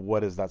 Like, what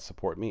does that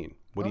support mean?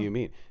 What do you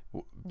mean?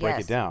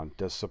 Break it down.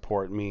 Does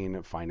support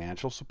mean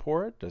financial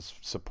support? Does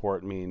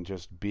support mean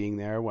just being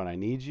there when I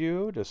need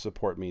you? Does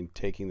support mean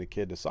taking the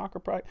kid to soccer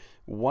practice?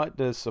 What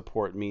does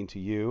support mean to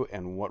you,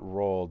 and what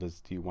role do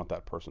you want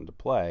that person to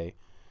play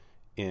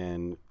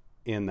in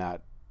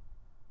that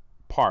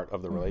part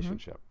of the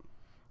relationship?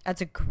 That's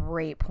a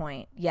great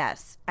point.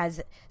 Yes.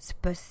 As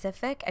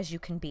specific as you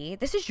can be.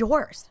 This is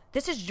yours.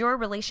 This is your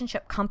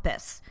relationship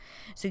compass.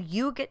 So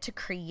you get to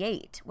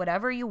create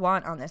whatever you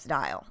want on this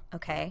dial.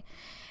 Okay.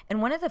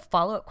 And one of the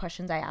follow-up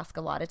questions I ask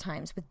a lot of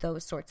times with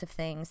those sorts of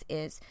things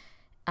is,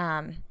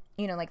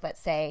 like,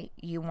 let's say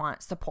you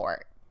want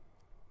support.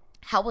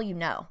 How will you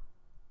know?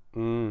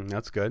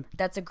 That's good.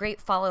 That's a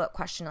great follow-up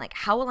question. Like,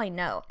 how will I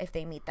know if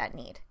they meet that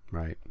need?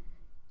 Right.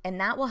 And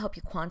that will help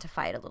you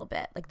quantify it a little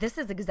bit. Like, this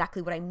is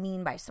exactly what I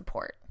mean by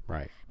support.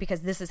 Right.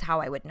 Because this is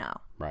how I would know.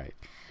 Right.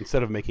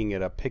 Instead of making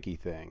it a picky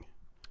thing.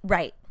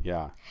 Right.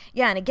 Yeah.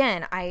 Yeah, and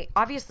again,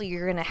 obviously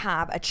you're going to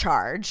have a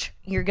charge.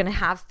 You're going to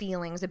have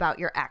feelings about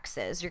your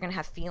exes. You're going to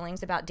have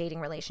feelings about dating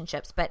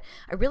relationships. But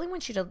I really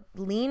want you to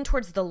lean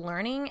towards the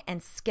learning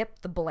and skip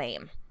the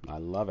blame. I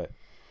love it.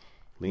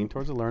 Lean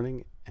towards the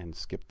learning and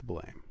skip the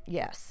blame.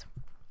 Yes.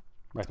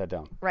 Write that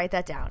down. Write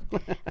that down.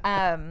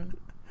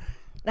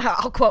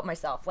 I'll quote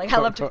myself. Like, I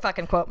love to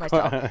fucking quote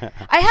myself.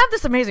 I have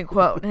this amazing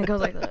quote, and it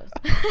goes like this.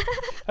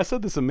 I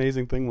said this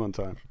amazing thing one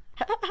time.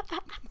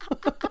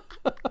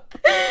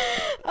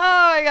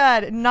 Oh my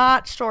God.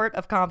 Not short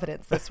of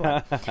confidence, this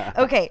one.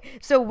 Okay.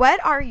 So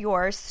what are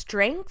your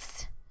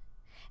strengths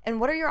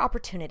and what are your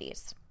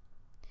opportunities?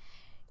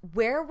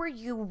 Where were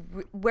you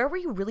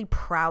really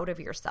proud of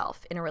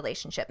yourself in a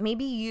relationship?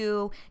 Maybe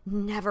you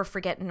never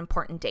forget an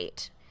important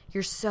date.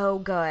 You're so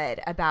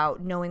good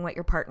about knowing what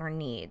your partner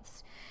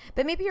needs.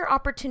 But maybe your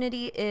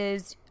opportunity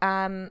is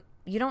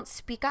you don't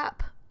speak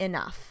up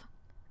enough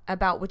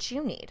about what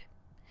you need.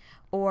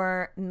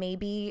 Or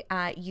maybe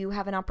you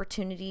have an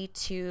opportunity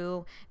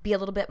to be a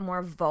little bit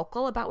more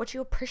vocal about what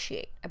you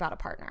appreciate about a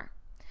partner.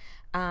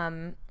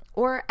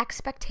 Or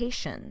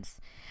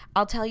expectations.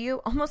 I'll tell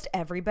you, almost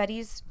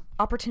everybody's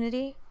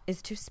opportunity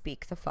is to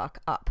speak the fuck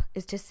up,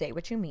 is to say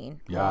what you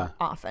mean more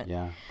often.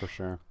 Yeah, for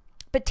sure.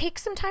 But take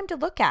some time to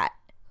look at,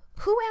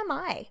 who am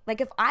I? Like,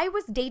 if I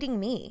was dating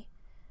me,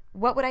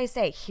 what would I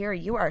say? Here,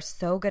 you are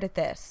so good at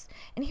this.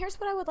 And here's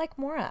what I would like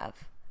more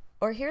of.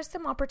 Or here's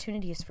some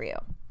opportunities for you.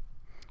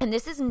 And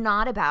this is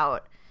not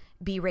about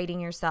berating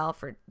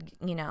yourself or,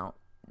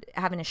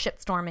 having a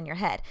shitstorm in your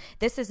head.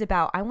 This is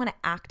about, I want to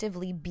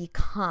actively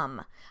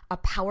become a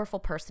powerful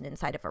person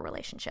inside of a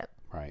relationship.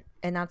 Right.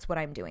 And that's what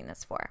I'm doing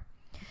this for.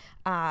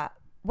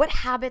 What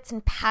habits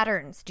and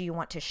patterns do you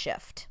want to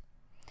shift?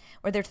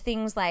 Or there are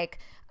things like,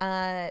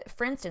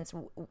 for instance,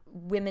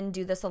 women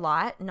do this a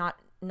lot, not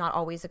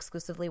always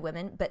exclusively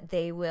women, but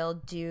they will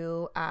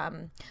do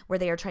where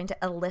they are trying to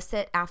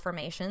elicit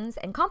affirmations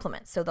and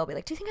compliments. So they'll be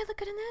like, do you think I look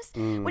good in this?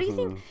 Mm-hmm. What do you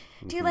think?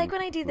 Do you like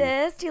when I do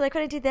this? Do you like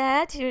when I do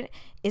that?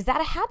 Is that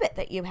a habit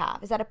that you have?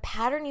 Is that a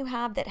pattern you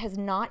have that has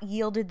not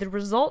yielded the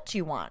result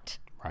you want?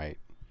 Right.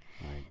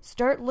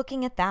 Start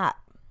looking at that.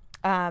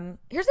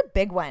 Here's a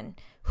big one.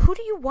 Who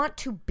do you want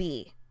to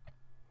be?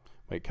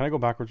 Wait, can I go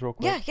backwards real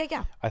quick?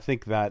 Yeah. I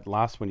think that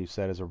last one you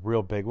said is a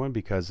real big one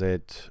because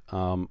it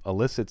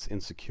elicits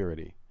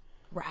insecurity.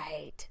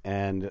 Right.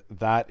 And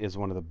that is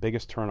one of the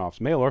biggest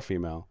turnoffs, male or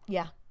female,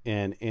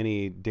 in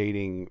any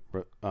dating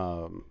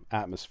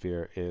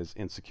atmosphere is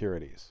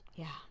insecurities.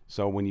 Yeah.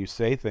 So when you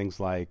say things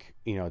like,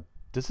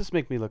 does this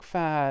make me look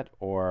fat?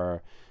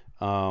 Or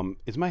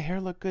is my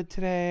hair look good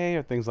today?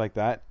 Or things like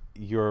that,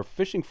 you're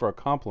fishing for a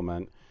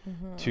compliment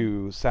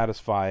to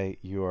satisfy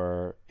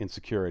your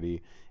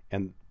insecurity.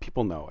 And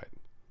people know it.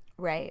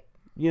 Right.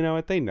 You know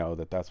it. They know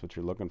that that's what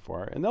you're looking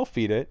for. And they'll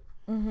feed it.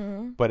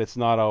 Mm-hmm. But it's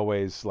not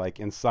always like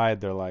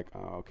inside they're like,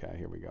 oh, okay,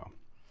 here we go.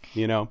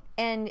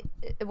 And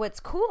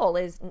what's cool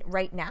is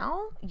right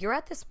now you're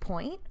at this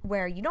point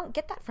where you don't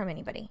get that from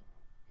anybody.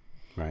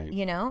 Right.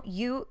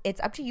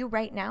 It's up to you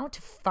right now to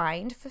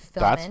find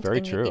fulfillment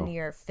in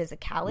your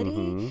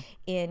physicality,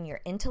 in your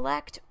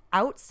intellect,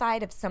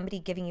 outside of somebody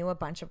giving you a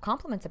bunch of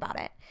compliments about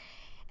it.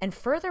 And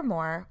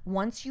furthermore,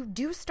 once you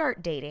do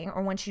start dating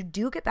or once you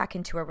do get back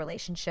into a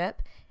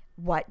relationship,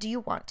 what do you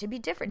want to be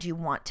different? Do you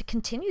want to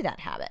continue that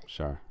habit?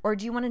 Sure. Or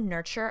do you want to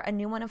nurture a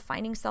new one of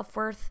finding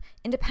self-worth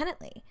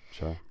independently?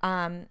 Sure.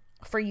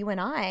 For you and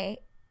I,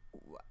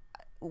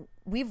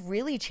 we've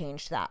really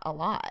changed that a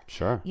lot.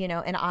 Sure.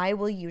 And I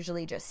will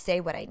usually just say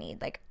what I need.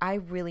 Like, I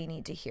really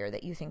need to hear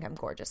that you think I'm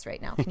gorgeous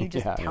right now. Can you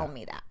just tell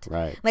me that?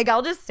 Right. Like,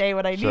 I'll just say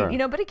what I need,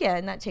 but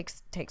again, that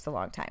takes a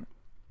long time.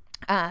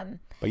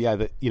 But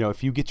yeah,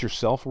 if you get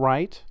yourself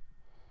right,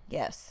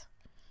 yes,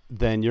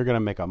 then you're going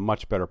to make a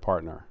much better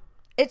partner.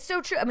 It's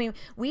so true. I mean,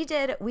 we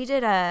did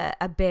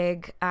a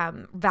big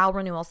vow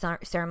renewal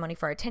ceremony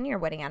for our 10-year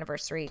wedding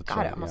anniversary. That's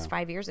right, almost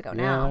 5 years ago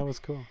now. Yeah, that was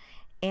cool.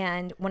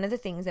 And one of the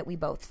things that we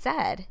both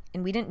said,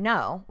 and we didn't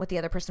know what the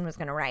other person was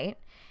going to write,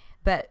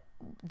 but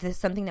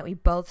something that we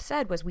both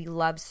said was we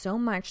love so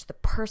much the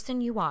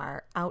person you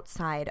are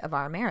outside of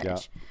our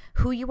marriage,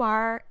 who you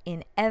are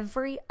in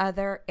every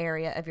other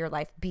area of your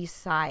life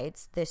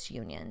besides this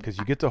union. Because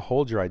you get to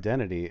hold your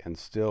identity and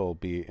still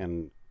be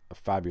in a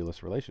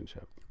fabulous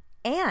relationship.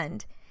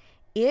 And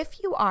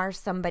if you are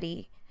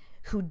somebody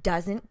who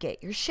doesn't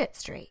get your shit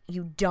straight,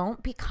 you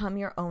don't become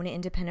your own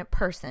independent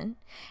person,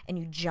 and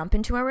you jump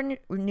into a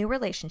new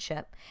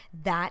relationship,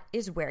 that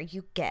is where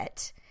you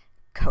get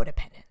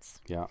codependence.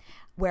 Yeah.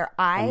 Where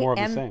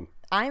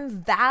I'm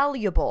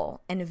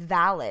valuable and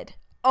valid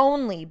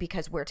only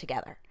because we're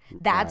together.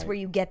 That's where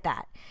you get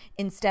that.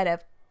 Instead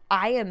of,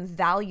 I am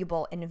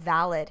valuable and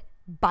valid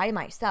by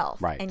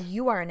myself, and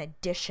you are an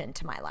addition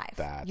to my life.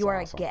 You are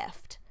awesome. A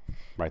gift.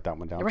 Write that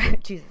one down.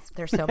 Right. Jesus,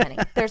 there's so many.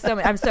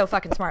 I'm so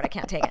fucking smart. I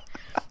can't take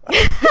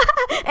it.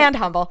 And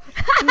humble.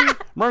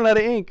 Run out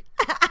of ink.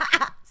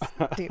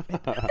 Stupid.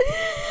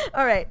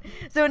 All right.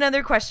 So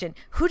another question.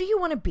 Who do you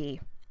want to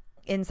be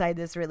inside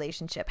this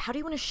relationship? How do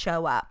you want to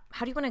show up?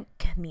 How do you want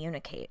to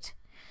communicate?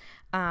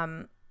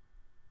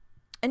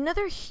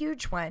 Another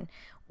huge one.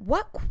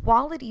 What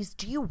qualities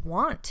do you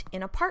want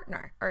in a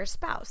partner or a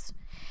spouse?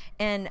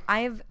 And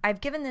I've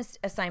given this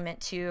assignment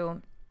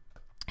to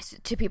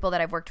people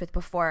that I've worked with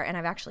before, and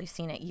I've actually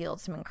seen it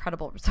yield some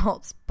incredible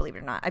results, believe it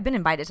or not. I've been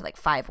invited to like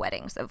 5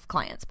 weddings of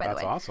clients, by the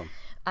way. That's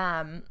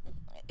awesome.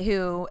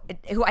 Who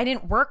I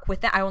didn't work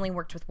with I only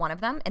worked with one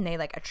of them, and they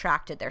like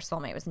attracted their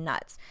soulmate. It was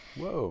nuts.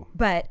 Whoa.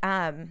 But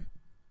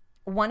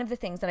one of the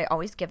things that I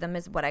always give them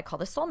is what I call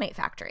the soulmate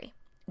factory,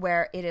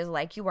 where it is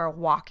like you are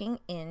walking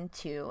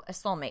into a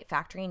soulmate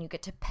factory and you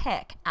get to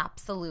pick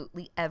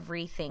absolutely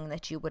everything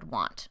that you would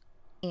want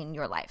in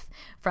your life,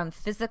 from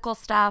physical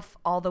stuff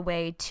all the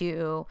way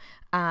to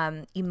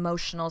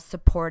emotional,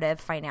 supportive,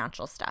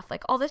 financial stuff,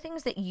 like all the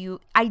things that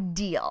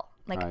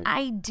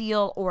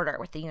ideal order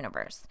with the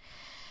universe.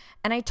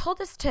 And I told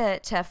this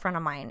to a friend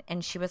of mine,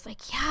 and she was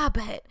like, yeah,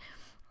 but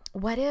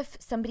what if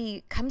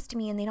somebody comes to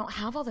me and they don't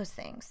have all those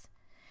things?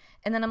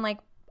 And then I'm like,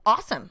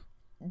 awesome.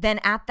 Then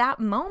at that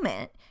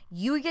moment,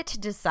 you get to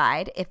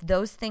decide if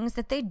those things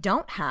that they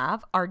don't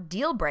have are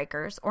deal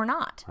breakers or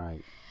not.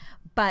 Right.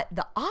 But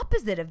the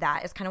opposite of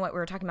that is kind of what we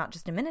were talking about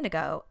just a minute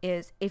ago,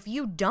 is if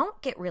you don't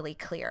get really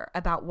clear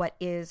about what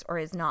is or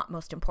is not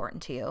most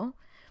important to you,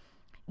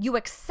 you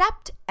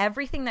accept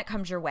everything that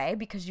comes your way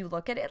because you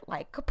look at it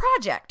like a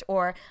project,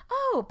 or,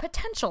 oh,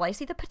 potential. I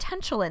see the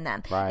potential in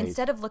them. Right.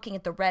 Instead of looking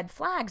at the red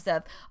flags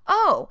of,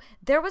 oh,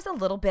 there was a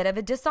little bit of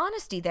a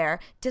dishonesty there.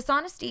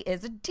 Dishonesty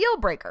is a deal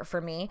breaker for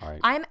me. Right.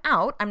 I'm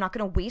out. I'm not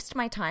going to waste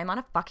my time on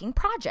a fucking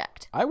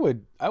project. I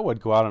would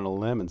go out on a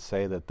limb and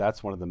say that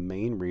that's one of the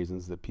main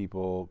reasons that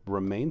people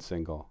remain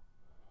single.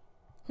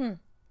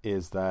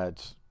 Is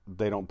that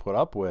they don't put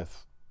up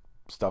with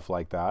stuff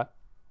like that,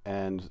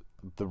 and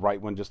the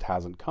right one just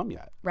hasn't come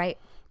yet. Right.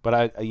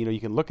 But you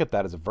can look at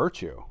that as a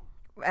virtue.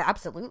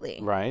 Absolutely.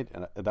 Right.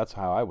 And that's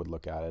how I would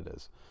look at it,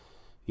 is,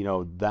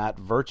 that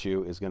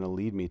virtue is going to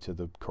lead me to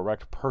the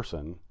correct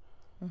person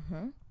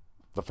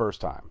the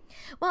first time.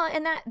 Well,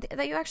 and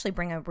that you actually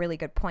bring a really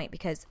good point,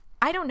 because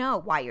I don't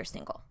know why you're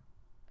single.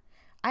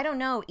 I don't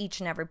know each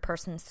and every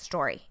person's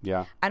story.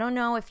 Yeah. I don't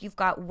know if you've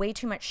got way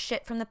too much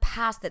shit from the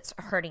past that's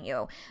hurting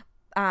you.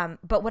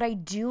 But what I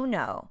do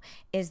know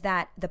is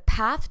that the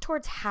path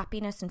towards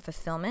happiness and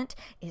fulfillment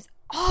is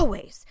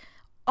always,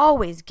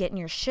 always getting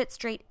your shit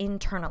straight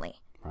internally.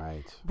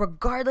 Right.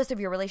 Regardless of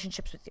your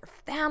relationships with your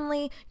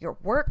family, your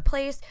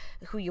workplace,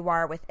 who you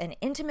are with an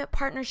intimate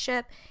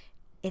partnership,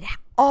 it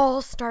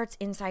all starts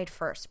inside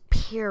first,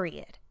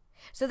 period.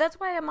 So that's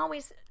why I'm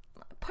always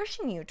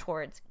pushing you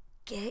towards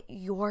get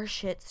your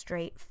shit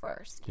straight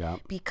first. Yeah.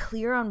 Be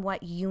clear on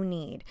what you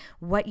need,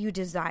 what you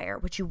desire,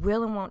 what you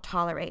will and won't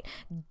tolerate.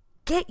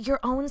 Get your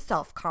own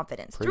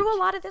self-confidence through a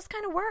lot of this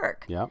kind of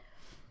work. Yeah.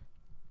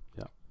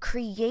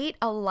 Create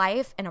a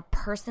life and a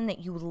person that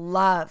you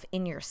love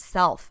in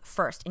yourself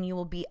first, and you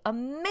will be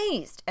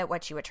amazed at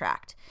what you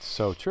attract.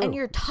 So true. And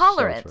your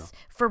tolerance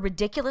for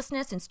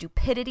ridiculousness and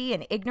stupidity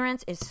and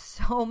ignorance is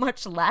so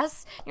much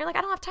less. You're like,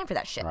 I don't have time for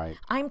that shit. Right.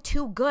 I'm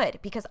too good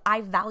because I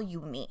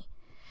value me.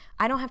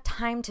 I don't have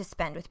time to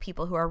spend with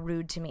people who are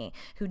rude to me,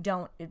 who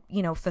don't,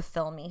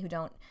 fulfill me, who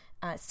don't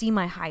see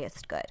my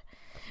highest good.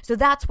 So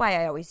that's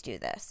why I always do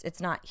this. It's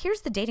not,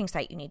 here's the dating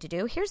site you need to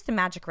do. Here's the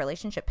magic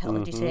relationship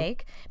pill to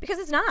take, because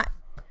it's not.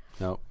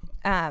 No.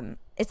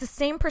 It's the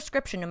same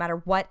prescription no matter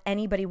what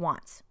anybody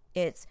wants.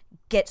 It's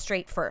get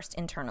straight first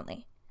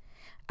internally.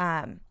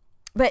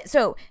 But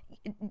so,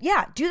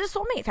 yeah, do the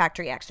soulmate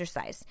factory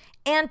exercise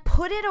and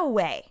put it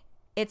away.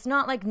 It's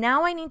not like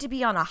now I need to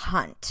be on a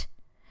hunt.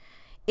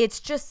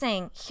 It's just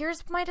saying,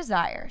 here's my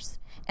desires,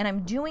 and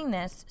I'm doing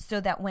this so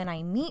that when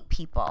I meet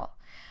people,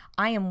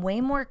 I am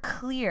way more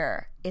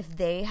clear if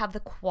they have the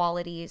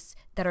qualities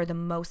that are the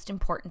most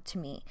important to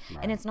me. Right.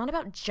 And it's not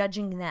about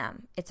judging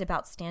them. It's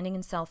about standing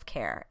in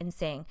self-care and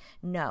saying,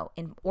 no,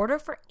 in order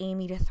for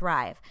Amy to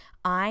thrive,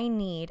 I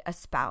need a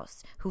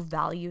spouse who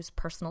values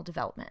personal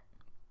development.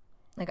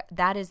 Like,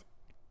 that is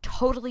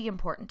totally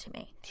important to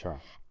me.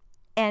 Sure.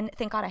 And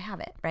thank God I have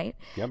it, right?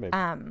 Yeah,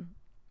 baby.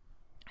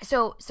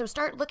 So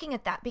start looking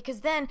at that, because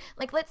then,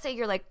 like, let's say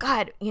you're like,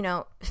 God,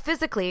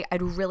 physically,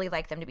 I'd really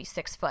like them to be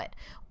 6 foot,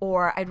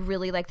 or I'd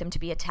really like them to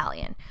be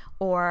Italian,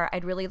 or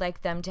I'd really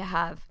like them to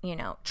have,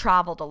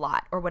 traveled a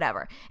lot or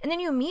whatever. And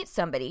then you meet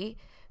somebody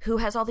who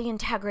has all the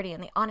integrity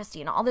and the honesty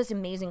and all these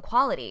amazing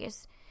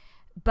qualities,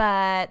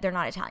 but they're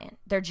not Italian.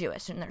 They're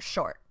Jewish and they're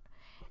short.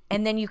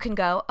 And then you can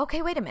go,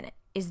 okay, wait a minute.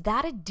 Is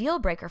that a deal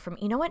breaker for me?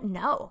 You know what?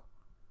 No,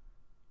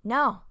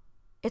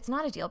 it's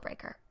not a deal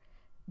breaker.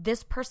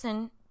 This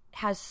person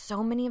has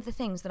so many of the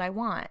things that I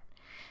want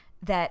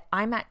that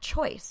I'm at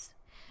choice.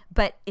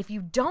 But if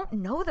you don't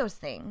know those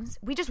things,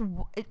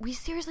 we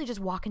seriously just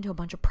walk into a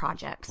bunch of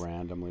projects.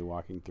 Randomly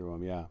walking through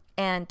them, yeah.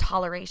 And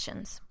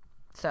tolerations.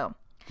 So,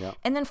 yeah.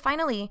 And then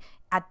finally,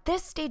 at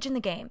this stage in the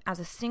game, as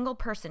a single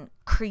person,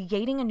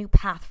 creating a new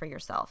path for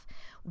yourself,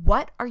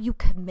 what are you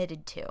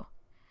committed to?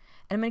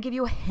 And I'm going to give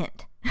you a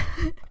hint.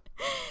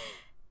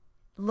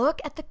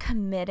 Look at the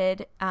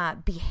committed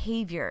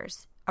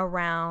behaviors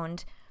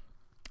around,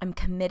 I'm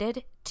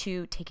committed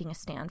to taking a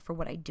stand for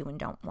what I do and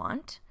don't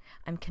want.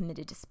 I'm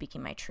committed to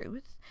speaking my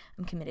truth.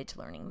 I'm committed to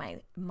learning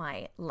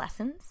my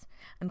lessons.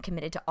 I'm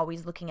committed to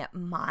always looking at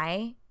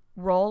my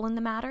role in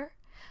the matter.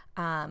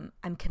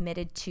 I'm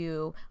committed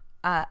to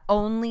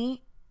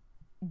only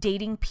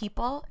dating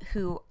people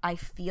who I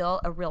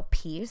feel a real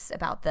peace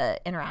about the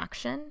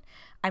interaction.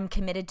 I'm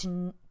committed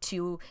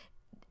to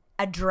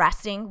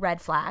addressing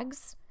red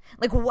flags.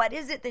 Like, what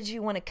is it that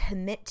you want to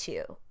commit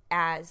to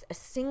as a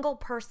single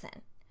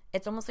person?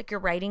 It's almost like you're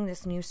writing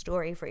this new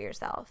story for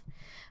yourself.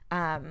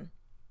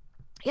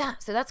 Yeah,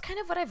 so that's kind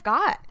of what I've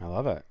got. I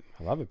love it.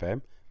 I love it,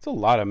 babe. It's a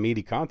lot of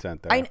meaty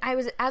content there.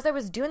 As I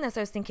was doing this,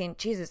 I was thinking,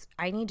 Jesus,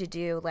 I need to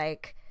do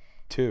like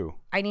 2.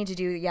 I need to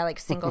do, like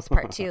singles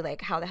part 2,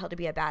 like how the hell to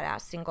be a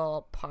badass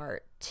single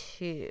part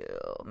 2,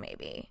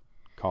 maybe.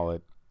 Call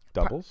it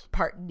doubles?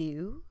 Part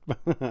 2.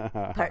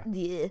 Part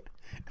 2.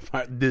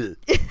 Part 2.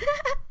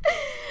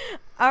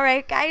 All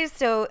right, guys.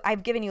 So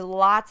I've given you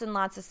lots and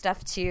lots of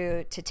stuff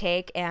to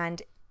take,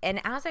 and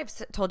as I've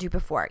told you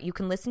before, you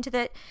can listen to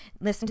this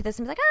and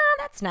be like,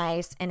 that's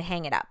nice, and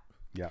hang it up.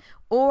 Yeah.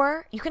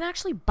 Or you can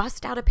actually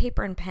bust out a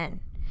paper and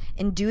pen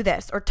and do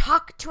this, or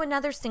talk to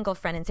another single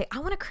friend and say, I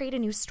want to create a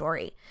new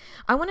story.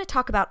 I want to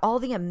talk about all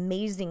the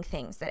amazing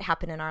things that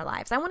happen in our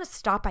lives. I want to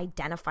stop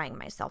identifying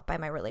myself by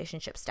my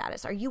relationship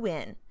status. Are you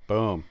in?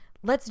 Boom.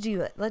 Let's do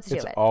it.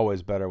 It's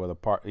always better with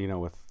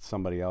with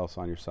somebody else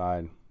on your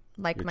side.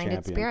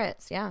 Like-minded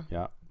spirits. Yeah.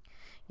 Yeah.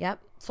 Yep.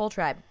 Soul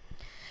tribe.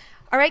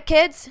 All right,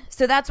 kids.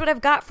 So that's what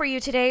I've got for you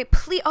today.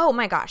 Please. Oh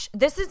my gosh.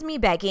 This is me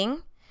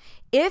begging.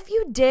 If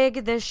you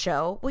dig this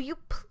show, will you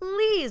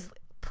please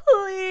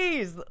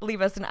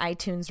leave us an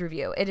iTunes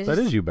review? That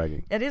is you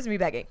begging. It is me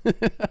begging.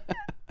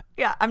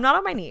 Yeah, I'm not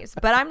on my knees,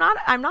 but I'm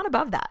not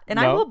above that. And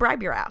I will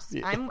bribe your ass.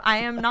 Yeah. I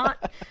am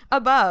not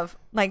above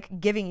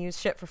like giving you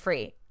shit for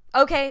free.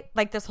 Okay,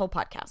 like this whole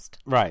podcast.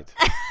 Right.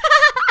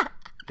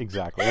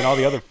 Exactly. And all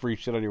the other free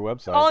shit on your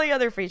website. All the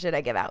other free shit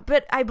I give out.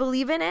 But I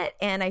believe in it,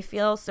 and I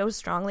feel so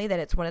strongly that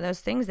it's one of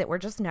those things that we're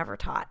just never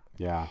taught.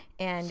 Yeah.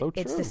 And so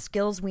it's the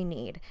skills we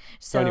need.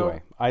 So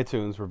anyway,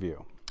 iTunes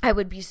review. I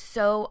would be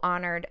so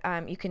honored.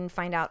 You can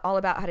find out all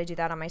about how to do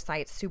that on my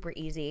site. It's super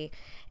easy.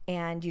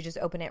 And you just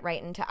open it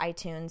right into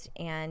iTunes,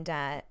 and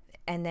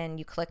then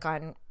you click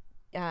on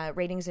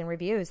ratings and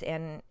reviews,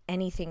 and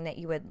anything that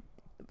you would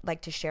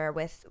like to share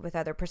with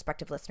other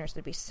prospective listeners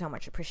would be so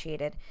much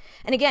appreciated.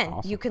 And again,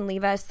 awesome. You can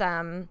leave us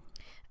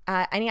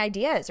any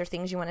ideas or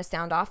things you want to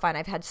sound off on.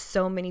 I've had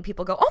so many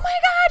people go, oh my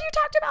God, you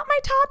talked about my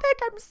topic.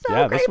 I'm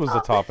so grateful. This was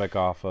the topic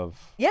off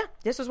of. Yeah,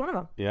 this was one of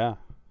them. Yeah.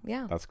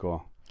 Yeah. That's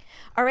cool.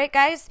 All right,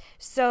 guys.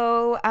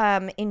 So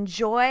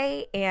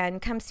enjoy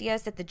and come see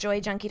us at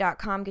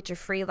thejoyjunkie.com. Get your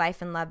free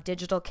Life and Love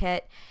digital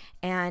kit.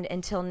 And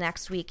until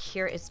next week,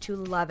 here is to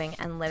loving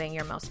and living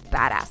your most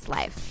badass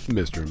life.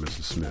 Mr. and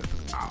Mrs.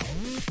 Smith.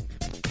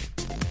 Out.